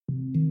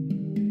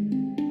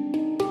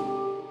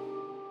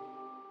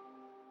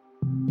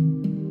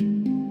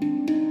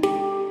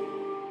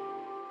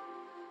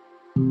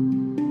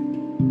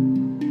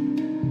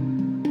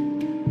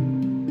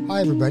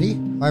Hi, everybody.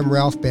 I'm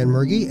Ralph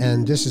Benmergui,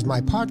 and this is my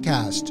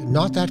podcast,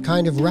 Not That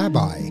Kind of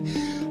Rabbi.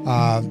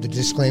 The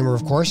disclaimer,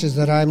 of course, is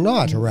that I'm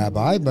not a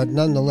rabbi, but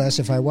nonetheless,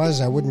 if I was,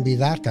 I wouldn't be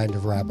that kind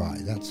of rabbi.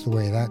 That's the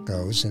way that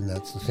goes, and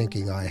that's the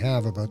thinking I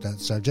have about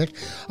that subject.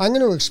 I'm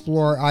going to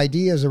explore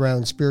ideas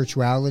around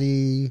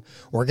spirituality,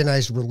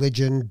 organized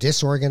religion,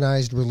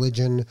 disorganized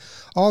religion,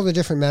 all the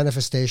different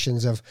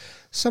manifestations of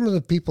some of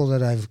the people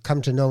that I've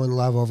come to know and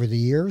love over the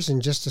years,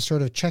 and just to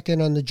sort of check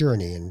in on the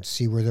journey and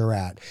see where they're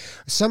at.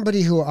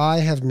 Somebody who I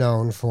have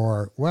known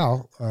for,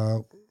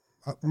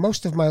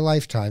 most of my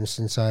lifetime,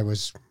 since I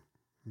was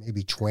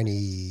maybe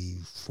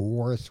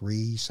 24,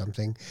 3,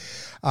 something.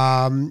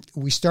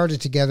 We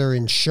started together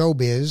in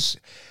showbiz.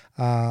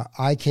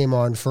 I came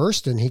on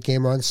first and he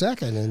came on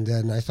second. And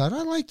then I thought,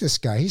 I like this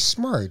guy. He's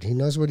smart. He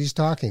knows what he's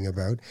talking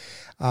about.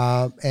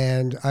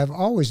 And I've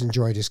always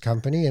enjoyed his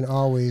company and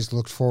always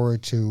looked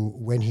forward to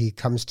when he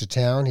comes to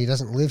town. He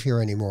doesn't live here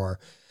anymore.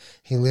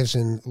 He lives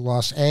in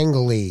Los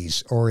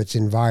Angeles or its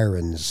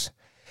environs.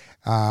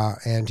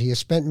 And he has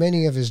spent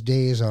many of his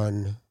days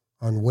on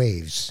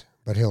waves,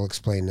 but he'll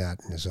explain that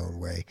in his own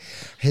way.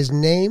 His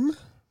name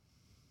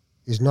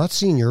is not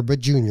Senior, but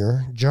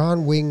Junior,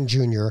 John Wing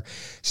Jr.,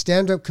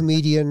 stand-up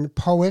comedian,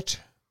 poet,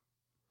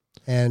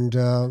 and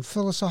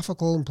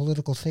philosophical and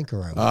political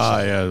thinker, I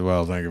would say. Yeah,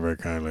 well, thank you very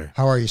kindly.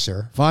 How are you,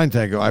 sir? Fine,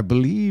 thank you. I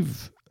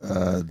believe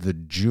the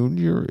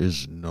Junior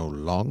is no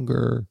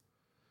longer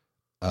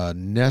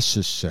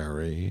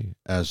necessary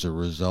as a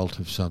result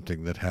of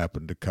something that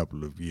happened a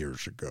couple of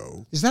years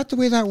ago. Is that the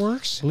way that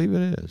works? I believe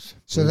it is.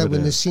 So that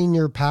when the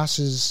Senior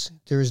passes,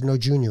 there is no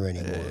Junior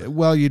anymore?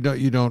 Well, you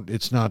don't.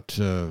 It's not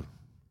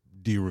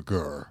de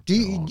rigueur.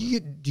 Do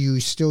you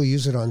still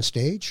use it on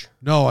stage?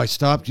 No, I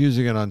stopped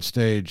using it on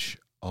stage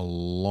a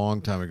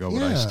long time ago,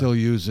 but I still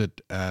use it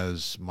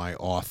as my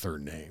author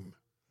name.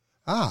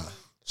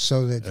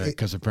 So that...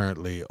 Because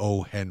apparently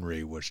O.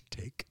 Henry was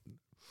taken.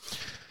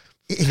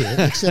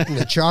 Except in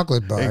the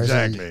chocolate bars.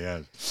 Exactly,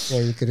 yes. Yeah,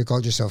 you could have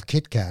called yourself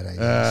Kit Kat, I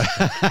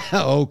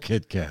guess.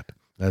 Kit Kat.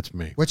 That's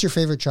me. What's your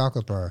favorite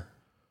chocolate bar?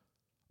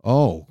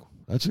 Oh,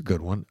 that's a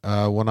good one.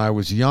 When I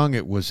was young,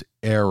 it was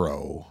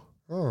Aero.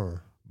 Oh.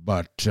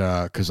 But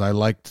because I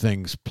liked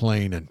things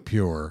plain and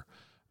pure.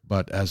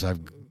 But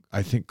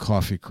I think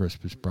Coffee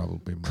Crisp is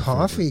probably my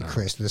Coffee favorite now.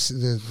 Crisp, the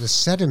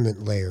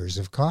sediment layers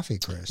of Coffee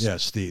Crisp.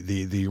 Yes,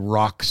 the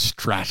rock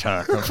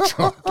strata of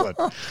chocolate.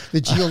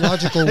 The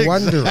geological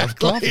wonder of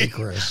Exactly. Coffee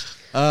Crisp.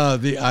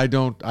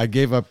 I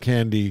gave up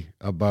candy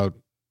about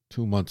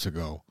 2 months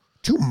ago.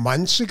 2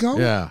 months ago?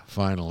 Yeah,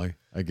 finally.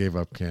 I gave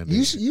up candy.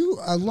 You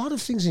a lot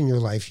of things in your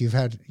life you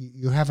have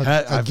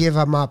a give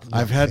them up.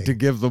 I've had to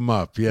give them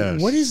up,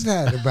 yes. What is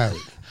that about?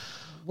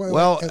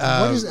 What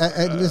is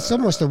it's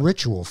almost a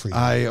ritual for you.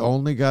 I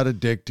only got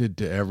addicted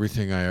to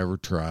everything I ever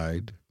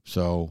tried.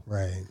 So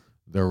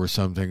there were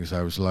some things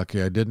I was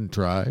lucky I didn't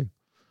try.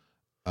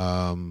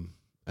 And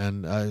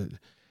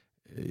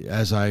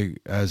as I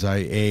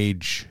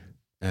age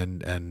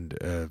and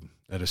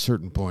at a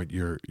certain point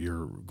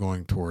you're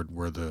going toward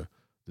where the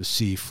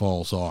sea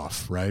falls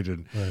off, right?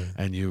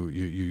 And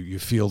you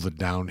feel the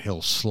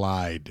downhill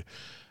slide.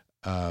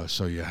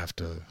 So you have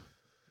to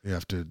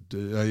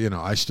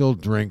I still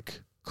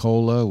drink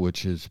cola,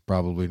 which is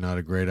probably not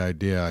a great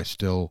idea. I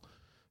still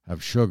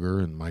have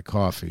sugar in my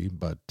coffee,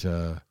 but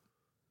the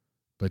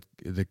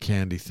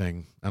candy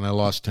thing, and I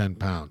lost 10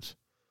 pounds.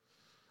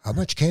 How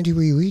much candy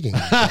were you eating?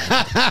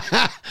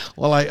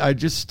 Well, I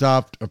just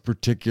stopped a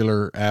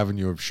particular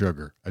avenue of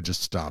sugar. I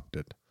just stopped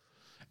it.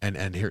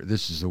 And here,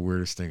 this is the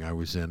weirdest thing. I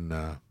was in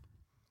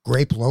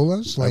Grape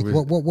Lolas? Like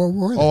what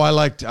were they? Oh, I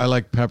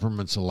like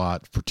peppermints a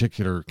lot,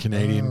 particular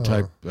Canadian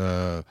type.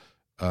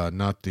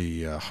 Not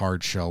the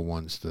hard shell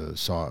ones.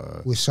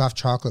 With soft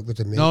chocolate with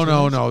the mint.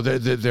 No.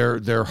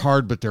 They're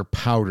hard, but they're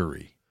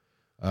powdery.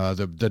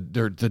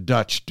 The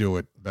Dutch do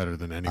it better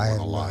than anyone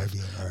alive.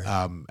 No idea.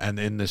 Right. And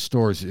in the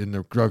stores, in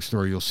the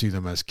drugstore, you'll see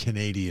them as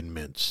Canadian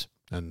mints,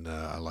 and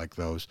I like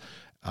those.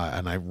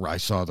 And I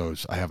saw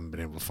those. I haven't been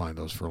able to find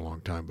those for a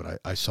long time, but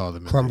I saw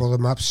them. Crumble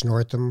them up,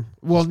 snort them.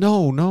 Well,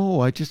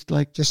 no. I just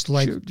like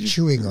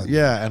chewing on them.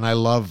 Yeah, and I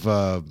love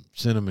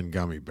cinnamon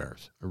gummy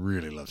bears. I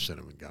really love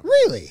cinnamon gummy.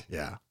 Really?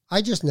 Yeah.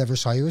 I just never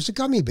saw you as a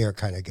gummy bear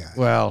kind of guy.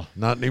 Well,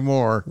 not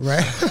anymore.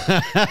 Right.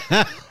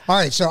 All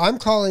right, so I'm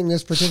calling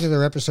this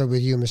particular episode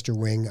with you, Mr.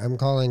 Wing, I'm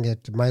calling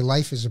it My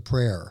Life is a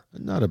Prayer.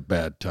 Not a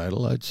bad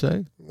title, I'd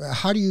say.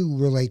 How do you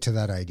relate to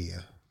that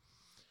idea?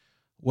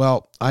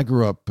 Well, I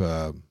grew up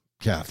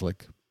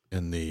Catholic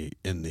in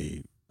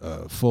the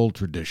full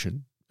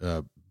tradition,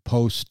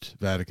 post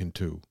Vatican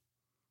II.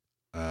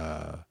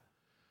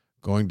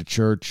 Going to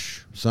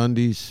church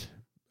Sundays,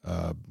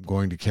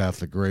 going to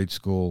Catholic grade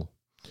school,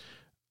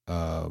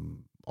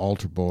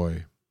 altar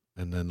boy,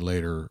 and then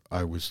later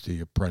I was the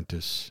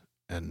apprentice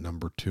and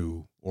number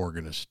 2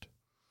 organist.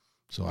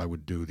 So I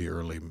would do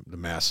the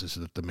masses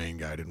that the main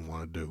guy didn't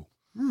want to do.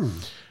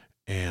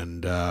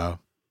 And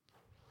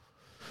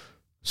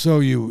so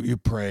you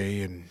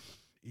pray, and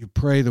you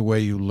pray the way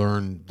you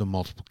learn the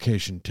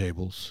multiplication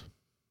tables.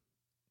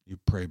 You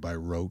pray by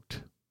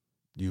rote.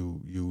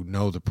 you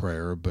know the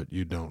prayer, but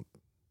you don't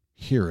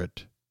hear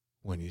it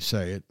when you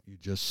say it. You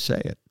just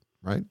say it,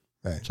 right?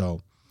 Right.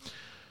 So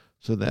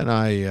then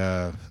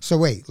I. So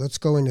wait, let's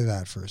go into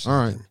that for a second.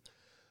 All right.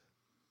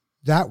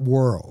 That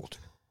world.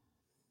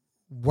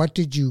 What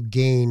did you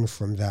gain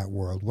from that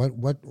world? What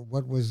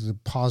was the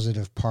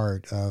positive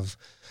part of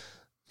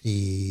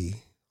the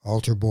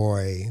altar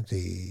boy,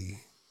 the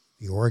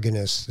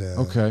organist?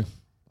 Okay,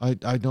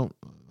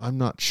 I'm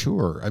not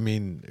sure. I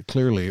mean,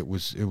 clearly it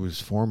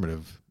was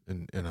formative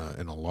in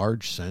a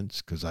large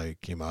sense, because I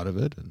came out of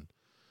it and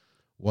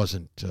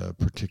wasn't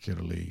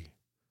particularly.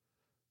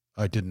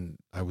 I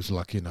was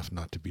lucky enough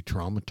not to be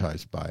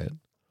traumatized by it.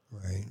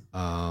 Right.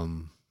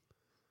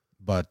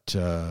 But.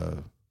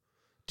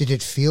 Did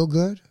it feel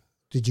good?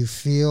 Did you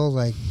feel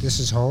like this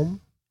is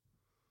home?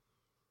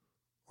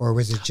 Or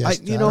was it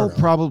just... I don't know.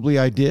 Probably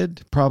I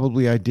did. But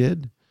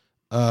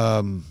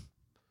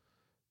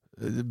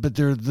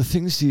the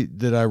things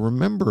that I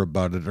remember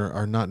about it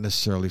are not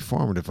necessarily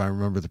formative. I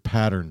remember the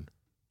pattern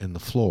in the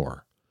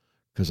floor,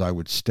 because I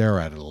would stare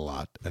at it a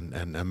lot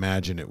and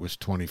imagine it was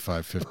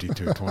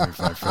 25-52,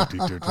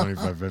 25-52,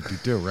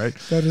 25-52, right?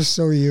 That is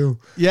so you.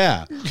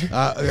 Yeah.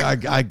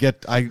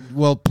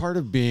 Well, part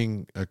of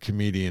being a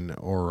comedian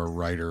or a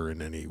writer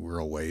in any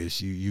real way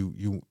is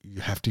you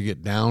have to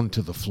get down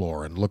to the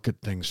floor and look at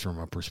things from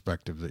a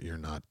perspective that you're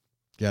not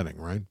getting,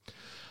 right?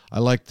 I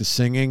like the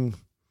singing.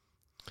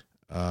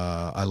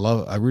 I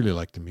really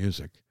like the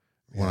music.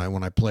 Yeah.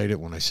 When I played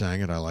it, when I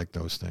sang it, I like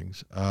those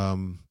things.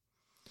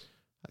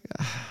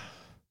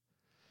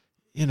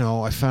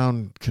 I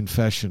found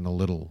confession a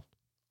little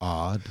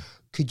odd.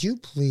 Could you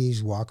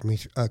please walk me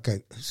through?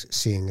 Okay,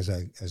 seeing as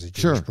a Jewish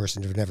Sure.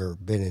 person who've never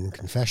been in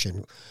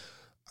confession,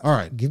 All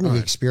right, give me the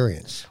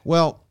experience.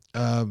 Well,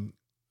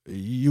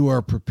 you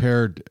are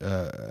prepared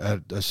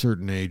at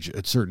certain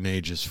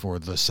ages for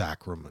the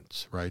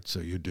sacraments, right? So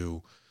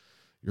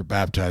you're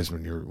baptized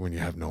when you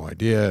have no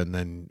idea, and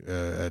then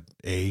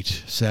at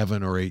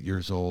 7 or 8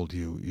 years old,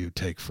 you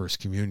take First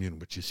Communion,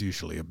 which is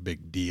usually a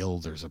big deal.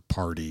 There's a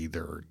party,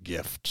 there are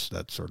gifts,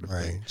 that sort of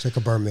Right. thing. It's like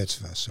a bar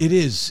mitzvah. So. It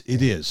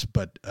is,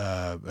 but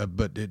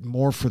it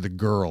more for the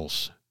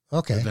girls.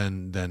 Okay.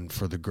 Than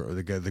for the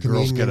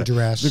girls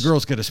dress. The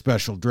girls get a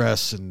special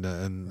dress,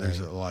 and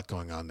there's a lot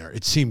going on there.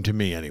 It seemed to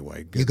me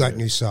anyway. You got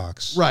new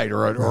socks, right?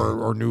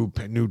 Or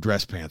new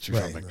dress pants or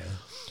something. Right.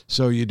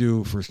 So you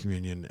do First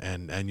Communion,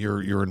 and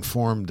you're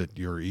informed that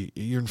you're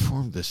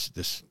informed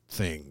this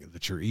thing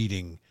that you're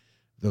eating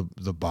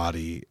the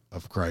body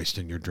of Christ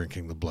and you're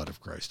drinking the blood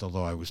of Christ.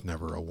 Although I was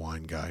never a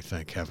wine guy,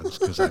 thank heavens,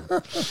 because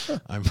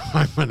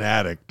I'm an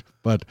addict.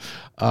 But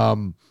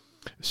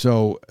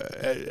so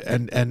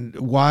and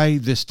why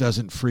this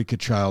doesn't freak a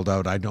child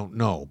out, I don't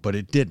know, but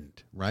it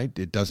didn't. Right?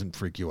 It doesn't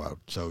freak you out.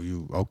 So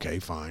okay,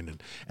 fine,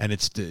 and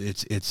it's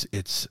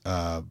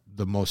the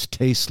most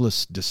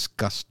tasteless,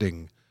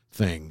 disgusting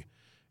thing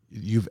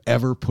you've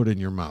ever put in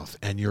your mouth,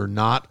 and you're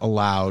not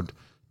allowed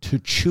to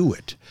chew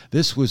it.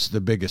 This was the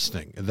biggest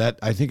thing. That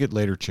I think it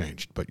later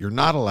changed, but you're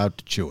not allowed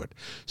to chew it.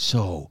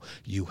 So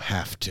you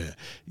have to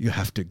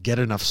get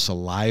enough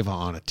saliva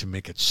on it to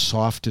make it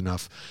soft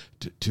enough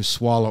to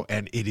swallow,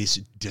 and it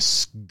is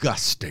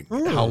disgusting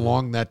how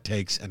long that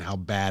takes and how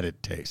bad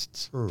it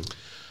tastes.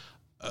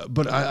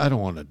 But I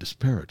don't want to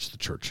disparage the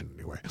church in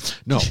any way.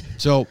 No.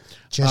 So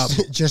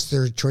just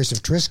their choice of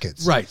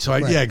Triscuits. Right. So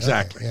yeah,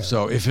 exactly. Okay, yeah.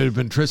 So if it had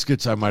been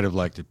Triscuits, I might have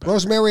liked it better.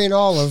 Rosemary and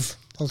olive.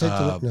 I'll take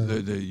the look.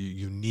 No.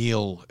 You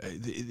kneel.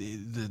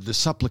 The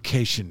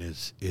supplication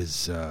is.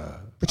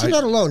 But you're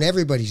not alone.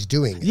 Everybody's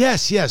doing it.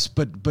 Yes,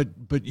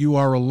 but you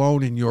are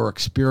alone in your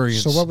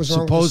experience. So what was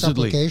wrong with the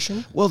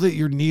supplication? Well, that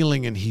you're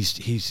kneeling and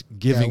he's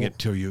giving it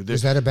to you.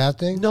 Is that a bad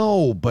thing?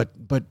 No, but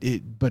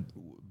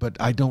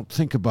I don't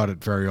think about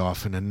it very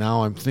often, and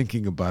now I'm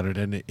thinking about it,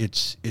 and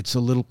it's a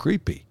little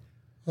creepy.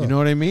 You know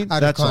what I mean?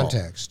 Out of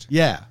context. All.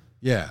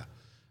 Yeah.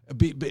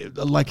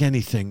 Like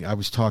anything, I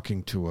was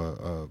talking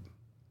to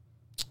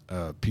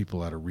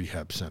people at a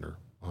rehab center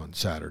on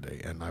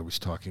Saturday, and I was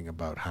talking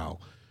about how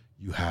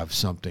you have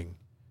something,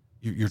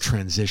 you're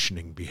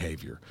transitioning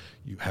behavior.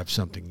 You have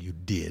something you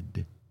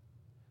did,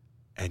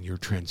 and you're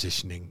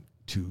transitioning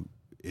to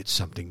it's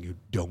something you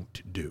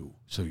don't do.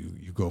 So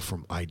you go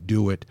from I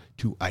do it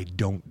to I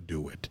don't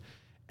do it.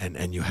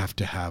 And you have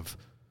to have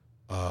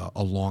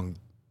a long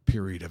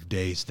period of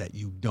days that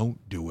you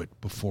don't do it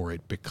before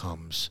it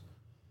becomes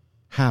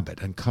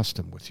habit and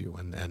custom with you.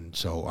 And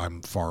so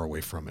I'm far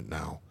away from it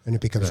now. And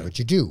it becomes what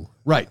you do.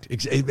 Right.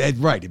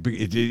 Right.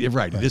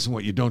 It isn't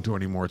what you don't do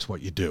anymore. It's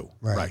what you do.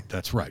 Right.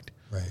 That's right.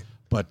 Right.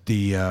 But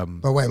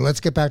but wait, let's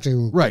get back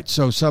to... Right.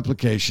 So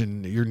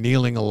supplication, you're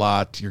kneeling a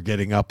lot. You're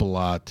getting up a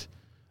lot.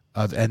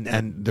 And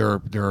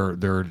there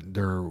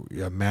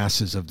are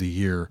masses of the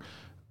year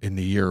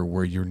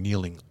where you're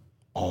kneeling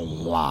a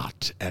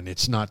lot, and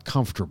it's not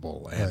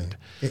comfortable, and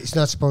it's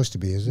not supposed to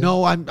be, is it?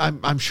 No,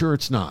 I'm sure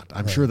it's not.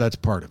 I'm sure that's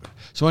part of it.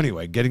 So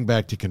anyway, getting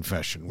back to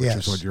confession, which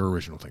is what your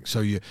original thing.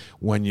 So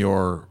when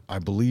you're, I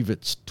believe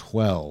it's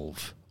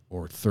 12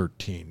 or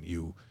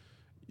 13,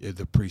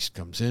 the priest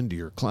comes into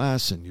your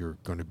class, and you're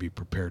going to be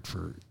prepared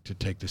to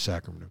take the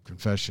sacrament of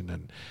confession,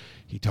 and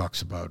he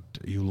talks about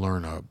you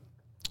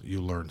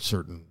learn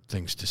certain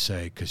things to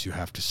say because you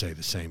have to say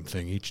the same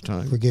thing each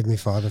time. Forgive me,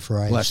 Father, for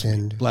I have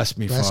sinned. Bless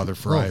me, Father,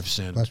 for I have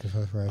sinned. Bless me,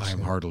 Father, for I have I am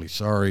sinned. heartily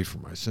sorry for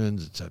my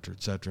sins, etc.,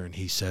 etc. And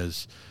he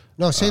says,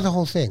 No, say the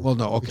whole thing. well,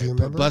 no, Do okay. you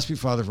remember? Bless me,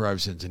 Father, for I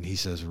have sinned. And he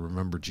says,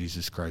 remember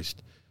Jesus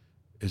Christ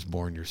is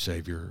born your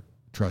Savior.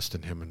 Trust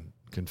in him and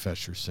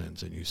confess your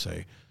sins. And you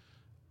say,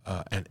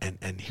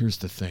 and here's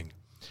the thing.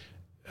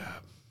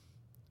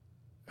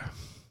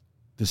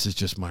 This is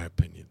just my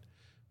opinion.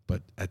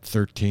 But at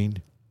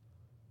 13,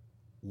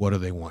 what do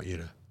they want you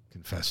to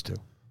confess to?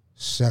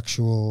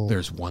 Sexual.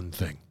 There's one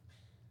thing.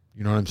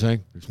 You know what I'm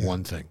saying? There's Yeah.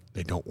 one thing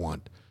they don't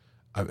want.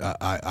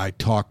 I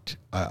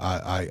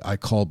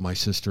called my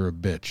sister a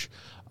bitch.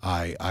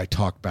 I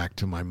talked back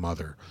to my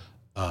mother.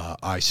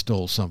 I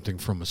stole something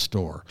from a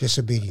store.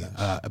 Disobedience.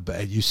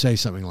 But you say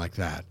something like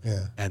that,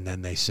 Yeah. and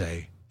then they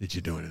say, "Did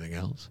you do anything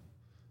else?"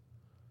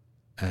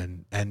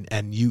 And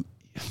you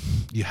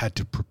had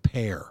to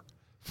prepare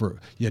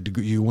for.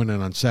 You went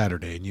in on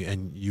Saturday,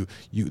 and you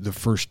the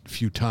first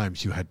few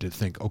times you had to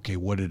think, okay,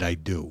 what did I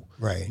do?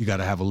 Right. You got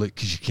to have a list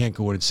because you can't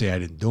go in and say I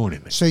didn't do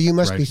anything. So you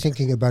must right? be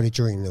thinking about it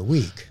during the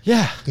week.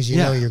 Yeah, Because you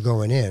know you're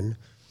going in.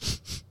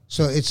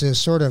 So it's a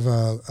sort of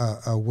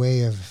a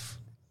way of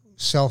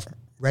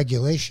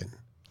self-regulation.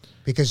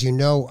 Because you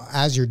know,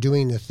 as you're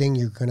doing the thing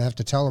you're going to have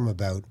to tell them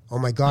about, oh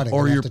my God, I'm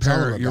or going to your have to tell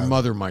them parent, your about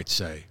mother might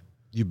say,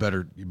 you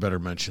better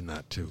mention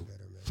that to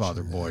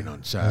Father Boyd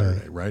on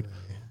Saturday, right?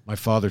 My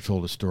father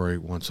told a story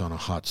once on a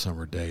hot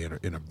summer day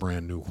in a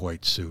brand new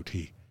white suit.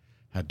 He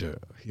had to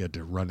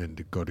run in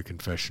to go to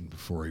confession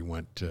before he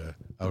went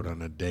out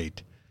on a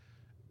date,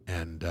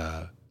 and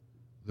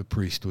the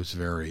priest was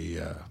very.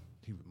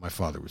 My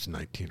father was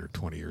 19 or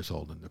 20 years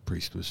old, and the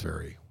priest was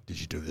very. Did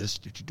you do this?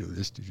 Did you do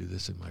this? Did you do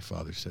this? And my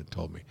father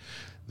told me,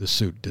 the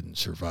suit didn't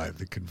survive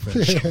the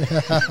confession.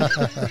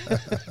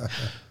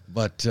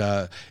 But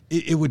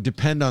it would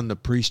depend on the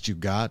priest you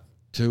got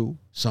to.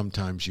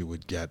 Sometimes you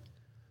would get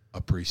a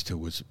priest who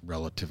was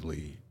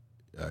relatively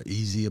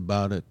easy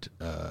about it.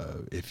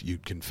 If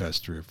you'd confess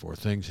 3 or 4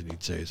 things, and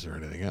he'd say, "Is there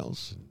anything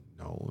else?"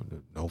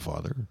 No,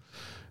 Father.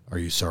 Are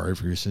you sorry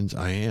for your sins?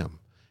 I am.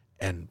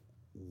 And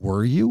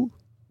were you?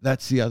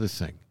 That's the other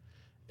thing.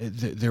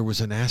 There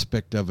was an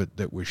aspect of it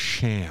that was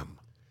sham.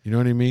 You know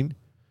what I mean?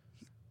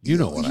 You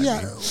know what I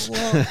mean.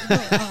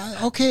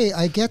 Well, okay,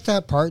 I get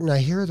that part, and I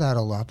hear that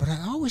a lot, but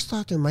I always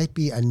thought there might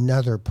be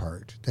another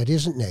part that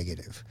isn't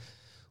negative,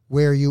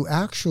 where you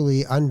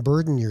actually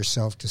unburden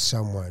yourself to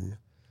someone.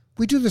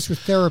 We do this with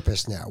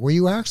therapists now, where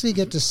you actually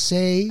get to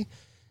say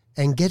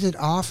and get it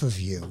off of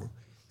you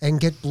and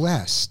get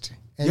blessed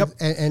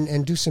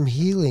and do some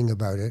healing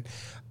about it,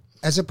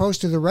 as opposed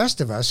to the rest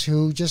of us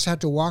who just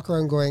had to walk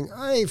around going,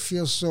 I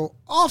feel so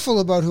awful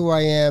about who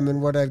I am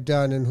and what I've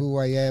done and who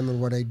I am and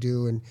what I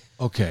do. And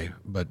okay,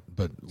 but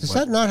does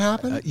that not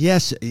happen?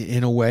 Yes,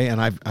 in a way.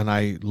 And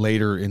I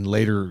later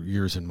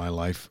years in my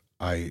life,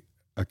 I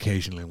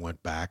occasionally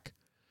went back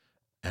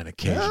and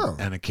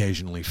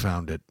occasionally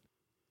found it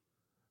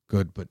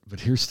good. But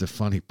here's the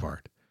funny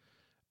part.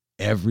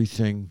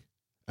 Everything.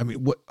 I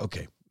mean, what?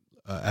 Okay.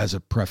 As a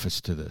preface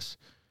to this,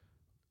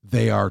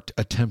 they are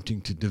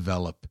attempting to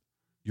develop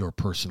your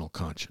personal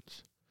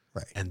conscience.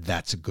 Right. And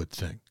that's a good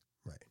thing.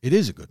 Right. It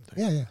is a good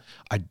thing.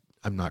 Yeah.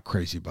 I'm not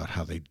crazy about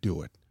how they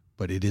do it,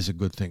 but it is a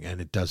good thing,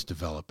 and it does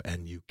develop,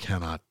 and you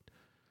cannot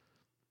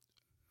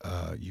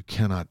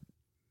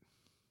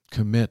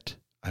commit,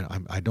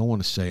 I don't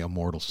want to say a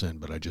mortal sin,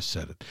 but I just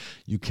said it.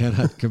 You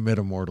cannot commit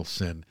a mortal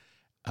sin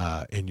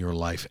in your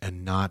life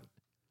and not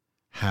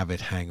have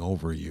it hang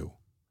over you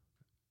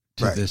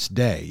to this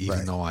day,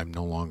 even though I'm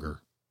no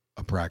longer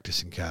a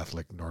practicing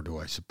Catholic, nor do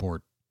I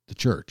support the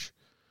church,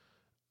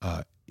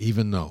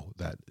 even though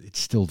that it's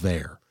still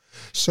there.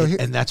 So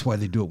and that's why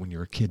they do it when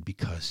you're a kid,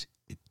 because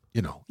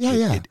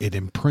it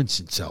imprints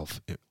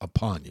itself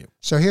upon you.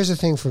 So here's the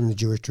thing from the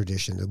Jewish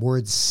tradition. The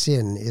word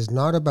sin is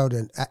not about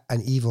an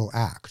evil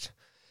act.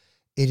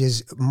 It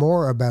is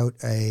more about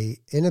an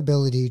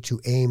inability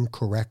to aim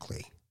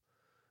correctly.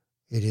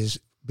 It is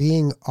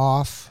being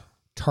off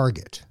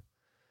target.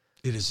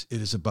 It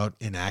is about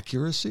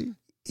inaccuracy?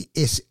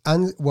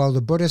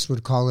 The Buddhists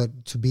would call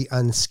it to be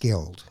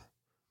unskilled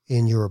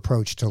in your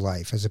approach to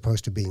life, as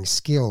opposed to being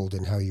skilled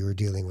in how you are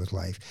dealing with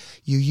life.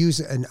 You use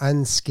an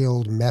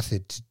unskilled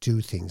method to do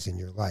things in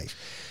your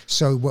life.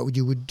 So what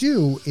you would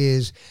do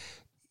is,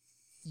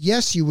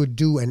 yes, you would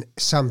do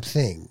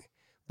something,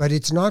 but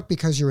it's not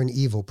because you're an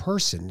evil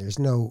person. There's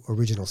no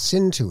original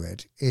sin to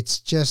it. It's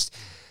just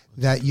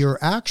that you're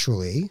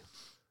actually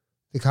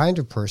the kind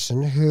of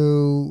person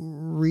who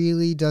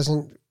really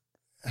doesn't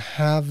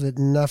have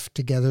enough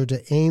together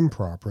to aim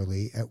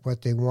properly at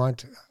what they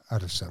want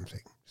out of something.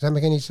 Does that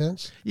make any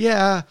sense?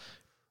 Yeah.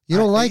 You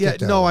don't like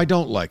it, though. No, I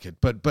don't like it,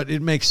 but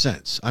it makes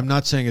sense. I'm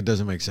not saying it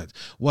doesn't make sense.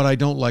 What I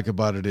don't like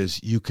about it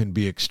is you can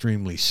be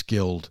extremely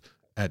skilled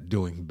at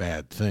doing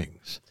bad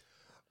things.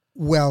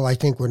 Well, I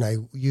think when I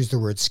use the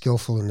word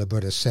skillful in the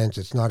Buddhist sense,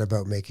 it's not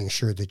about making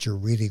sure that you're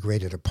really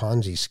great at a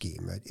Ponzi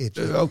scheme.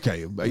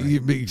 Okay, right.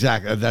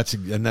 Exactly. That's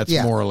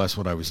more or less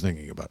what I was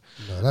thinking about.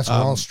 No, that's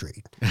Wall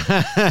Street.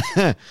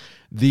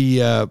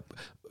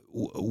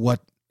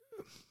 What?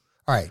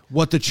 All right.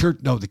 What the church?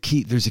 No, the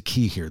key. There's a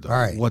key here, though. All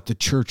right. What the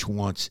church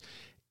wants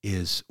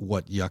is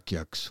what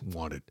Yuck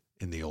wanted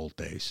in the old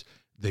days.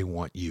 They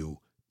want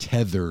you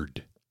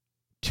tethered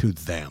to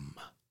them.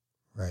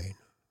 Right.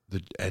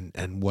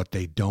 And what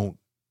they don't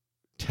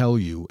tell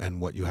you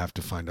and what you have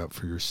to find out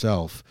for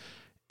yourself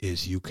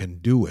is you can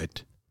do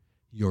it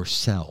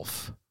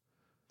yourself.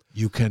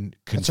 You can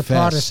confess. That's a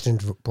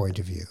Protestant point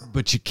of view.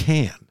 But you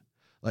can.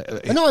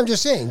 No, I'm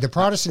just saying the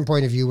Protestant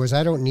point of view was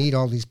I don't need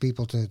all these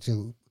people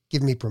to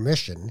give me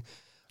permission.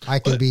 I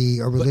can be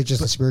a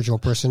religious and spiritual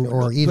person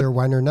or either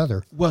one or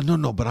another. Well,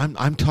 no, but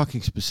I'm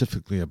talking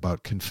specifically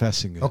about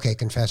confessing.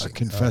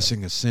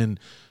 Confessing a sin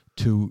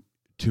to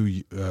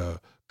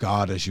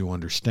God as you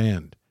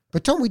understand.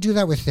 But don't we do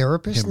that with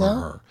therapists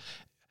now?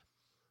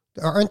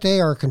 Aren't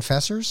they our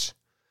confessors?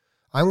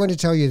 I'm going to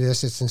tell you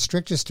this. It's in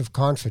strictest of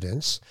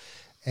confidence.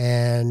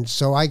 And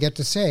so I get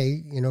to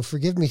say,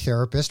 forgive me,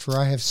 therapist, for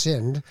I have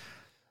sinned.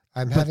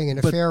 I'm having an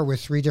affair with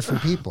 3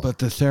 different people.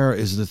 But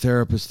is the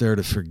therapist there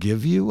to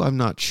forgive you? I'm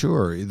not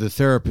sure. The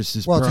therapist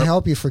is... Well, to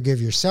help you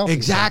forgive yourself.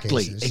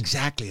 Exactly.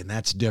 And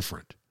that's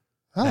different.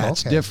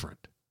 That's different.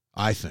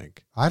 I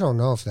think. I don't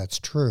know if that's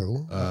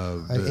true.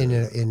 In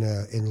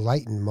an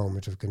enlightened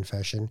moment of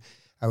confession,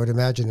 I would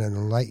imagine an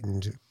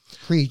enlightened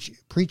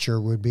preacher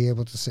would be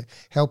able to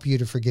help you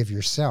to forgive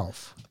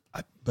yourself.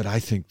 But I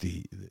think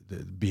the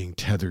being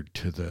tethered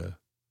to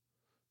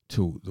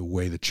the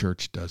way the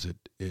church does it,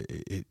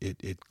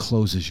 it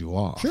closes you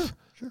off. Sure.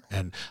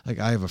 And like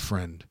I have a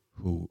friend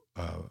who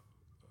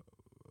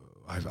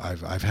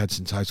I've had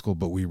since high school,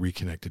 but we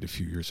reconnected a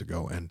few years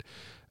ago, and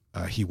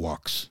he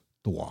walks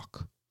the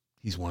walk.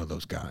 He's one of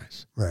those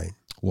guys. Right.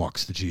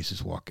 Walks the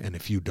Jesus walk. And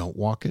if you don't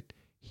walk it,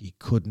 he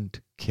couldn't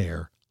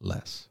care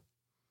less.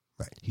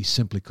 Right. He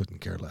simply couldn't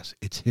care less.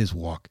 It's his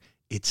walk.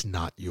 It's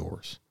not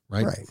yours.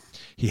 Right? Right.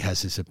 He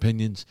has his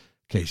opinions.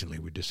 Occasionally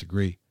we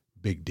disagree.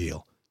 Big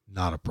deal.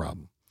 Not a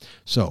problem.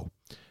 So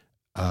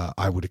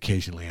I would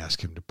occasionally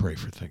ask him to pray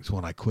for things.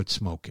 When I quit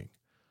smoking,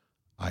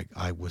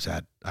 I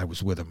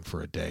was with him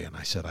for a day, and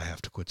I said, I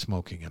have to quit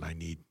smoking, and I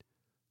need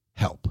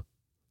help.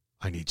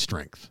 I need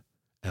strength.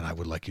 And I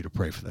would like you to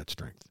pray for that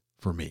strength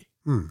for me.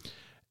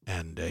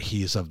 And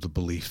he is of the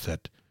belief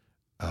that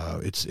I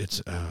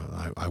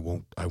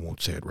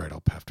won't say it right.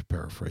 I'll have to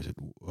paraphrase it.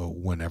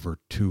 Whenever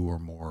 2 or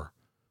more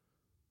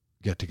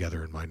get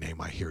together in my name,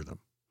 I hear them,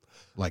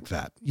 like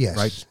that. Yes.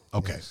 Right.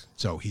 Okay. Yes.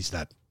 So he's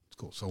that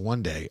cool. So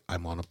one day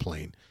I'm on a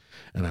plane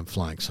and I'm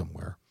flying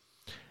somewhere,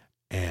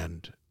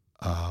 and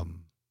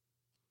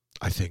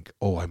I think,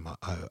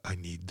 I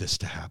need this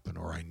to happen,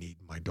 or I need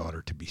my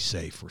daughter to be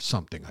safe, or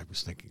something I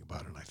was thinking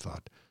about. And I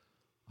thought,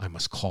 I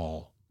must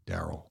call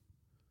Daryl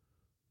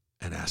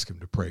and ask him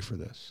to pray for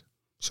this.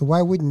 So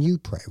why wouldn't you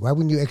pray? Why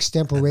wouldn't you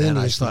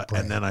extemporaneously pray?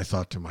 And then I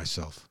thought to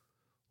myself,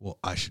 well,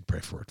 I should pray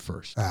for it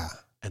first.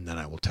 And then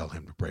I will tell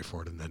him to pray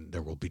for it, and then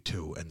there will be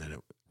 2, and then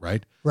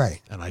right?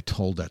 Right. And I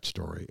told that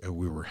story.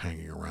 We were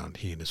hanging around,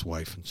 he and his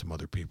wife and some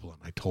other people,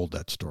 and I told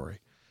that story.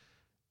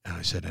 And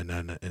I said, and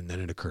then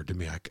it occurred to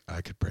me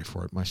I could pray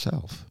for it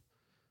myself.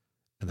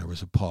 And there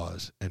was a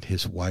pause, and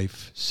his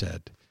wife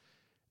said,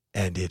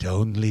 and it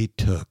only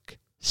took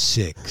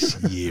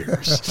 6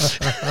 years.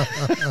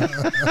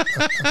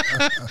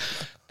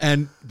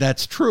 And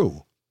that's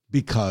true,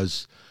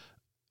 because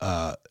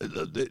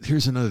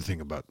here's another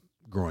thing about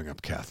growing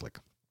up Catholic.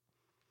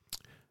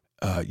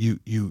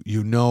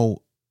 You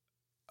know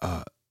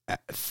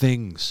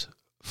things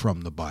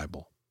from the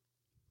Bible,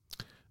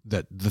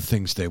 that the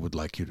things they would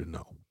like you to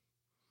know.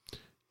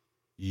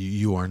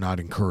 You are not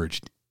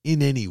encouraged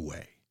in any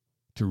way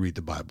to read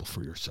the Bible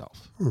for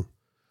yourself.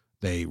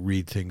 They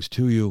read things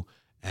to you,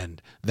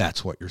 and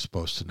that's what you're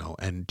supposed to know.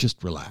 And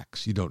just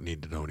relax. You don't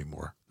need to know any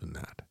more than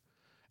that.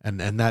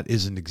 And that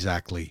isn't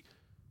exactly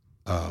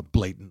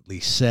blatantly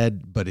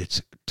said, but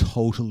it's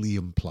totally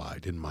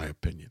implied, in my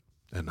opinion.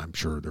 And I'm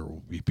sure there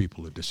will be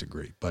people who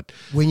disagree. But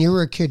when you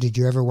were a kid, did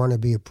you ever want to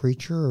be a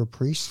preacher or a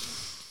priest?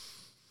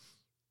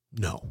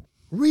 No.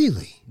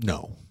 Really?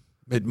 No.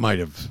 It might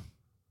have,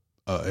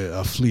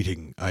 a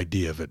fleeting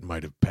idea of it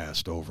might have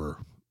passed over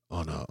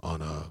on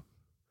a.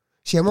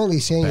 See, I'm only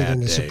saying it in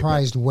a day,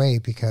 surprised way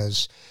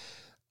because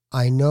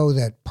I know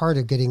that part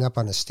of getting up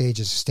on a stage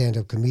as a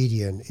stand-up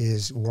comedian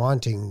is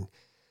wanting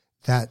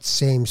that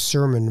same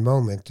sermon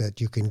moment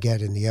that you can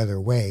get in the other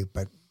way,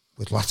 but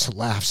with lots of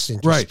laughs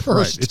interspersed.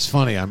 Right. It's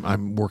funny.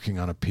 I'm working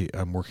on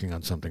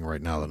something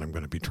right now that I'm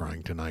going to be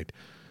trying tonight.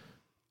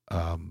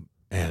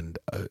 And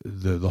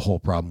the whole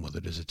problem with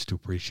it is it's too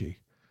preachy,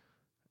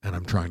 and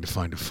I'm trying to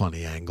find a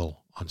funny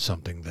angle on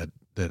something that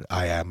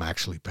I am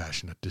actually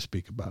passionate to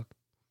speak about.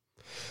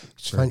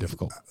 It's very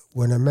difficult.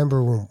 When I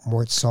remember when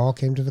Mort Saul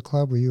came to the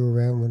club, were you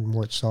around when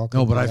Mort Saul came?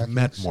 No, but I've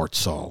met Mort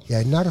Saul.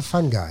 Yeah, not a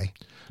fun guy.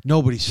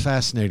 No, but he's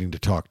fascinating to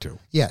talk to.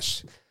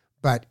 Yes,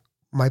 but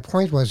my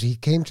point was he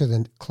came to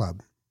the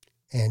club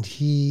and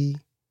he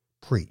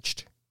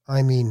preached.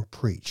 I mean,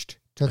 preached.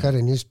 Took out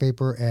a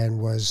newspaper and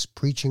was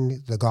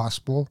preaching the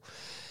gospel.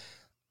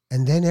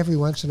 And then every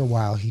once in a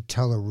while, he'd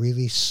tell a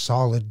really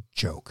solid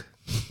joke,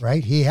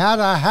 right? He had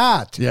a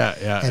hat.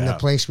 And the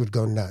place would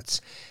go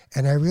nuts.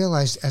 And I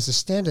realized as a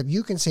stand-up,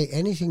 you can say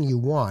anything you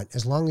want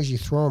as long as you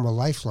throw them a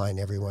lifeline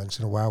every once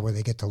in a while where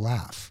they get to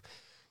laugh.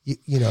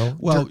 You know,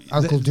 well,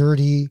 Uncle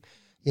Dirty,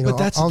 you know,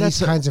 all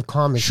these kinds of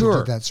comics who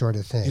did that sort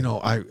of thing. You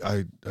know,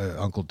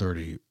 Uncle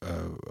Dirty,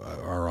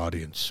 our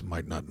audience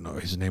might not know.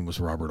 His name was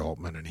Robert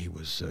Altman, and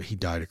he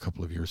died a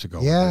couple of years ago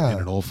in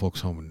an old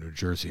folks' home in New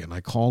Jersey. And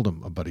I called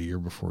him about a year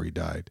before he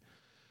died,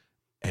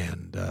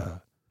 and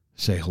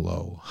say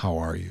hello. How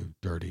are you,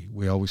 Dirty?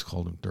 We always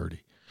called him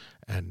Dirty,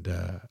 and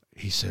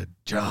he said,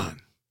 "John,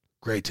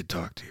 great to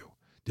talk to you.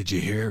 Did you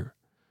hear?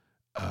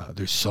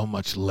 There's so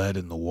much lead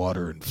in the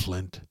water in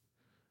Flint.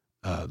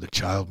 The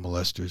child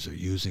molesters are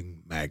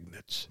using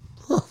magnets."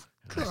 Oh,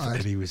 God.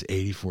 And he was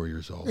 84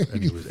 years old,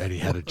 and he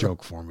had a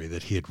joke for me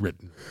that he had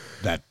written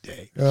that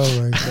day. Oh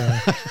my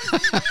God!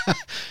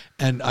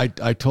 And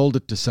I told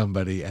it to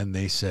somebody, and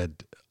they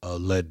said,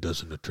 "Lead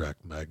doesn't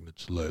attract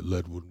magnets.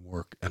 Lead wouldn't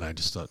work." And I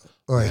just thought,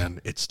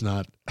 man, it's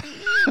not.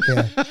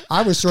 Yeah,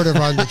 I was sort of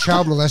on the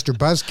child molester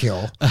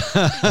buzzkill,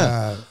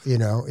 you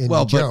know, in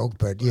the joke,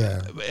 but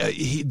yeah,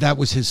 that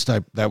was his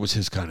type. That was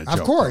his kind of joke.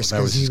 Of course,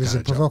 because he was a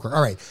provoker. Joke.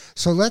 All right,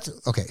 so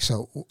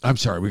so I'm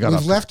sorry, we've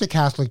left the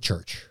Catholic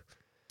Church.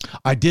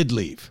 I did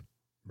leave,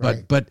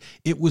 but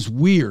it was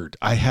weird.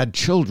 I had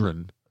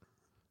children,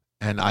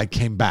 and I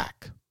came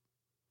back.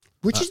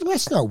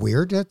 That's not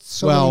weird.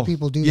 That's many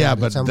people do that. Yeah,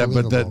 but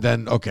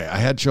then I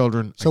had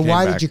children. So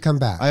why did you come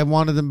back? I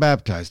wanted them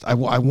baptized.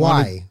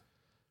 Why?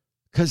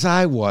 Because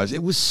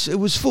it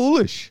was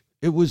foolish.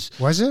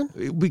 Was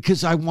it?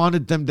 Because I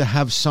wanted them to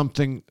have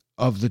something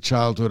of the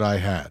childhood I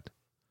had.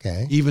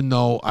 Okay. Even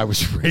though I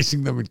was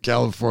raising them in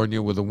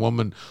California with a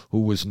woman who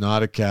was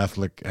not a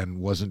Catholic and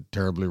wasn't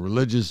terribly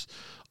religious,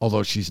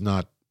 although she's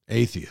not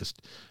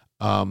atheist.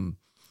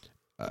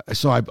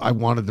 So I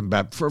wanted them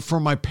back for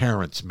my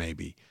parents,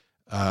 maybe.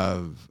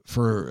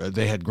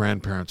 They had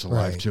grandparents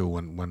alive too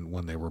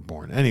when they were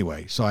born.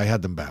 Anyway, so I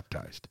had them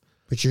baptized.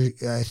 But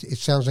it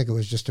sounds like it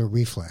was just a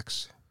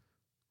reflex.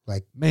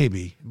 Like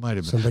maybe it might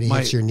have been somebody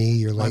hits your knee.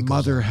 Your leg.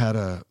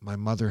 My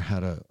mother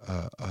had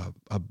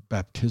a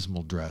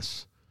baptismal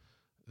dress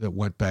that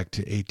went back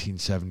to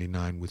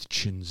 1879 with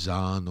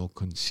Cinzano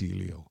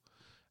Concilio,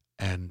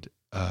 and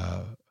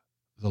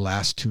the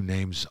last two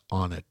names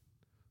on it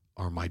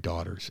are my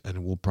daughter's, and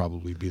it will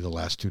probably be the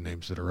last two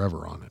names that are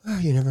ever on it. Oh,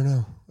 you never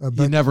know.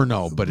 You never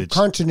know, but it's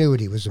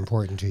continuity was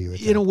important to you.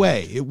 In a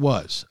way, it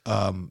was.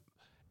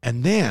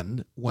 And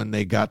then when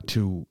they got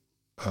to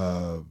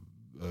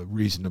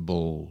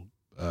reasonable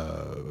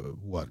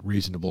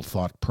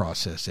thought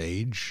process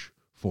age,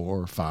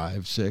 4,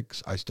 5,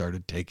 6, I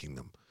started taking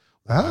them.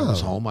 When I was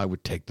home, I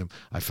would take them.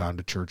 I found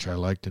a church I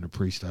liked and a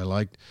priest I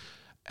liked,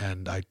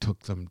 and I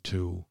took them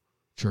to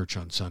church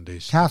on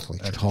Sundays.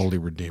 Catholic at church. Holy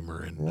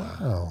Redeemer in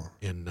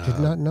did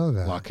not know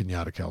that. La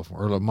Cañada,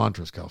 California, or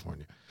Montrose,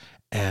 California.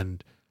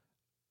 And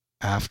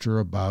after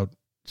about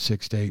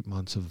 6 to 8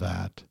 months of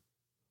that,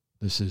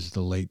 this is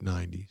the late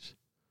 90s,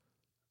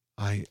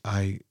 I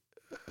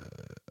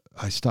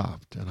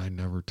stopped and I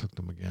never took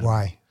them again.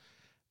 Why?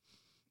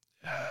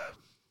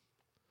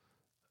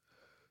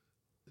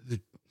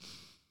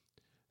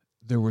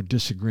 There were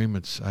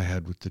disagreements I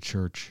had with the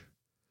church,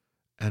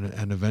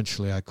 and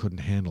eventually I couldn't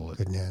handle it.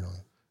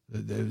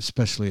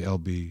 Especially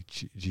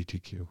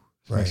LGBTQ,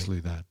 especially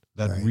that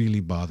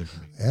really bothered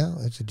me. Yeah,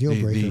 it's a deal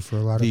breaker for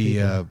a lot of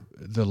people.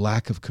 The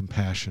lack of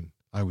compassion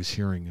I was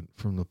hearing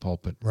from the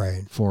pulpit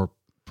for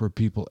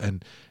people,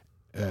 and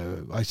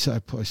I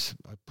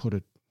put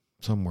it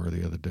somewhere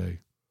the other day.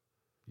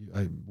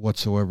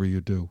 Whatsoever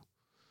you do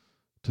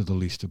to the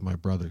least of my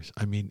brothers.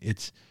 I mean,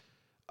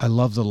 I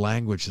love the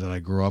language that I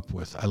grew up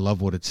with. I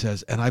love what it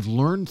says, and I've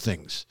learned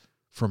things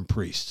from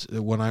priests.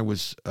 When I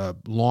was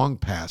long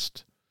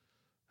past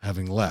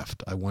having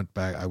left, I went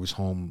back. I was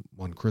home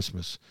one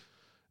Christmas,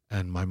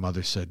 and my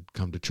mother said,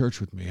 "Come to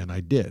church with me," and I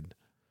did.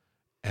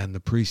 And the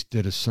priest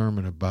did a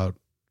sermon about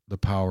the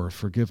power of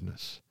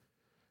forgiveness,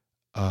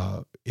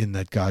 in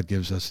that God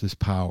gives us this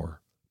power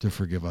to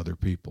forgive other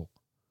people.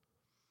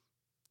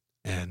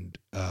 And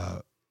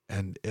I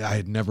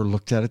had never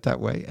looked at it that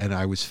way, and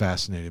I was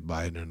fascinated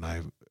by it, and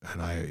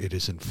it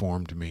has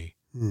informed me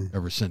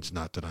ever since.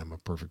 Not that I'm a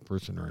perfect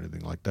person or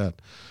anything like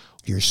that.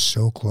 You're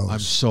so close. I'm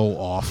so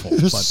awful.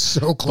 You're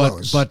so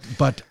close.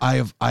 But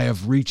I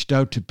have reached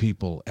out to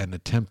people and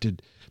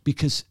attempted,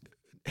 because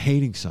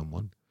hating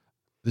someone,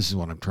 this is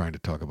what I'm trying to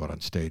talk about on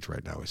stage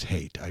right now, is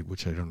hate,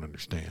 which I don't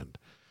understand.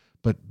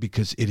 But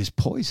because it is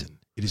poison.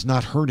 It is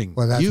not hurting you.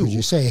 Well, that's what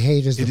you say.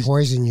 Hate is the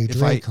poison you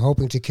drink,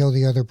 hoping to kill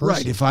the other person.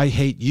 Right. If I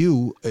hate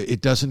you,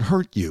 it doesn't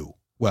hurt you.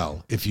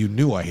 Well, if you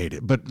knew I hate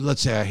it. But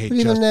let's say I hate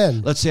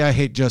let's say I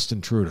hate Justin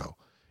Trudeau.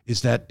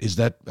 Is that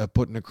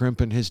putting a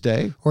crimp in his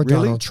day? Or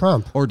really? Donald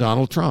Trump. Or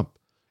Donald Trump.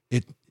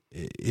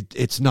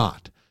 It's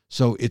not.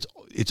 So it's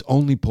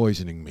only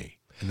poisoning me.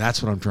 And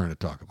that's what I'm trying to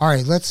talk about. All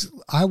right,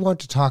 I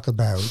want to talk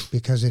about,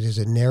 because it is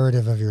a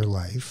narrative of your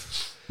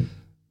life,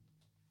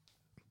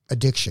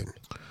 addiction.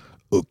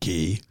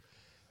 Okay.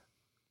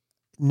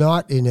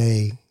 Not in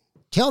a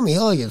tell me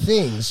all your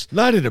things.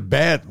 Not in a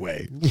bad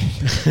way.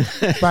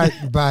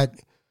 but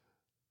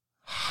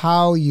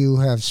how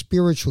you have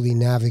spiritually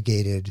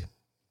navigated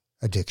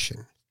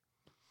addiction.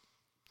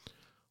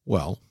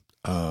 Well,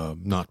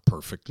 not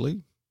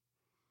perfectly.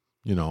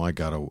 You know, I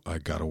got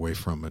away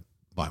from it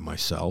by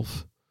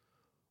myself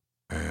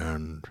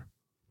and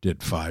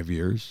did 5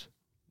 years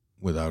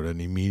without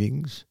any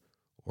meetings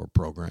or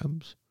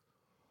programs.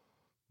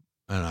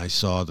 And I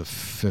saw the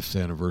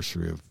 5th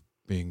anniversary of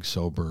being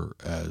sober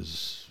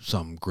as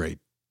some great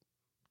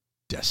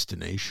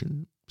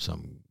destination,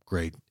 some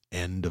great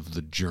end of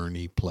the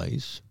journey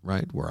place,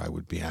 right? Where I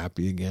would be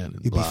happy again.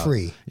 And you'd be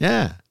free.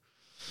 Yeah.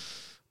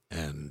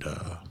 And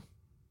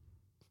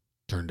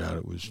turned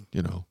out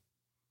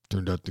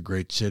the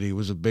great city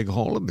was a big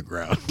hole in the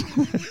ground.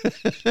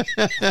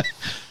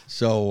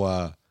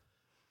 So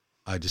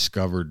I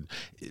discovered,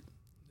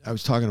 I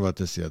was talking about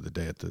this the other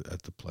day at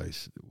the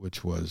place,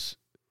 which was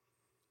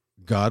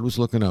God was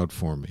looking out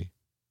for me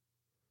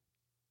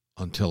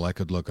until I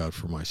could look out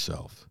for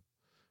myself.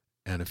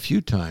 And a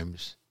few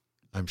times,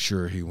 I'm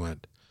sure he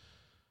went,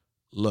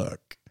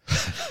 look,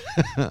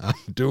 I'm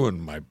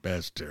doing my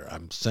best here.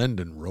 I'm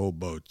sending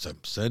rowboats.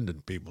 I'm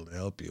sending people to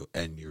help you,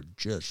 and you're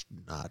just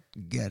not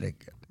getting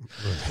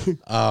it.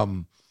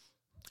 And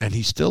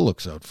he still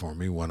looks out for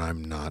me when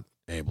I'm not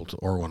able to,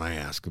 or when I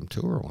ask him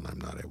to, or when I'm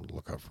not able to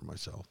look out for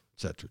myself,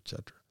 et cetera, et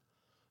cetera.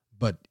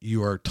 But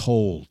you are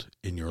told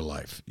in your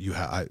life,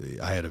 I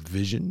had a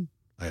vision,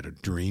 I had a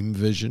dream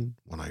vision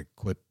when I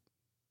quit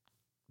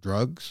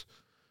drugs,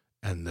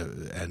 and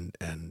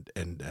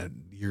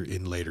you're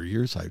in later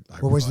years.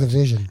 What was the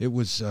vision? It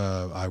was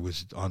I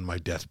was on my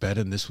deathbed,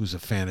 and this was a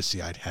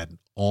fantasy I'd had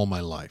all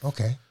my life.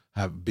 Okay,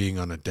 being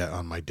on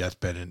my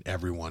deathbed, and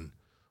everyone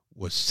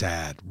was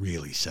sad,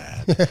 really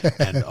sad,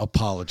 and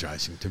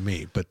apologizing to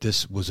me. But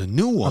this was a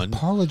new one.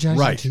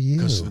 Apologizing to you.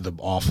 Because of the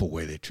awful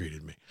way they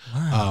treated me.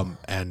 Wow.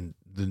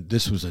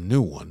 This was a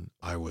new one.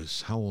 How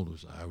old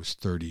was I? I was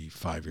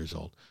 35 years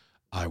old.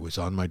 I was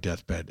on my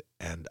deathbed,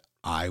 and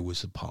I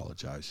was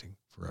apologizing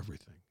for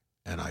everything.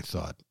 And I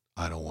thought,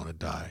 I don't want to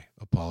die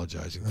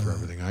apologizing for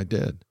everything I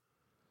did.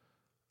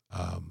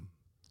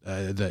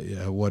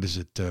 What is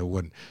it?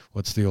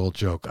 What's the old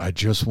joke? I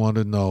just want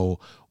to know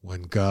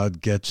when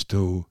God gets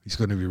to, he's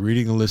going to be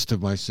reading a list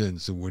of my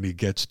sins, and when he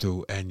gets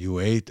to, and you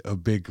ate a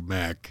Big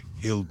Mac,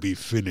 he'll be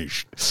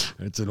finished.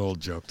 It's an old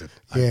joke that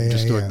I'm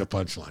just doing the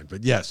punchline.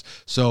 But yes,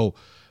 so,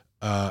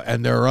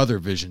 and there are other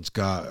visions.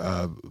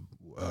 God,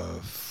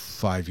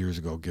 5 years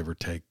ago, give or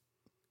take,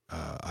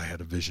 I had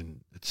a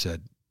vision that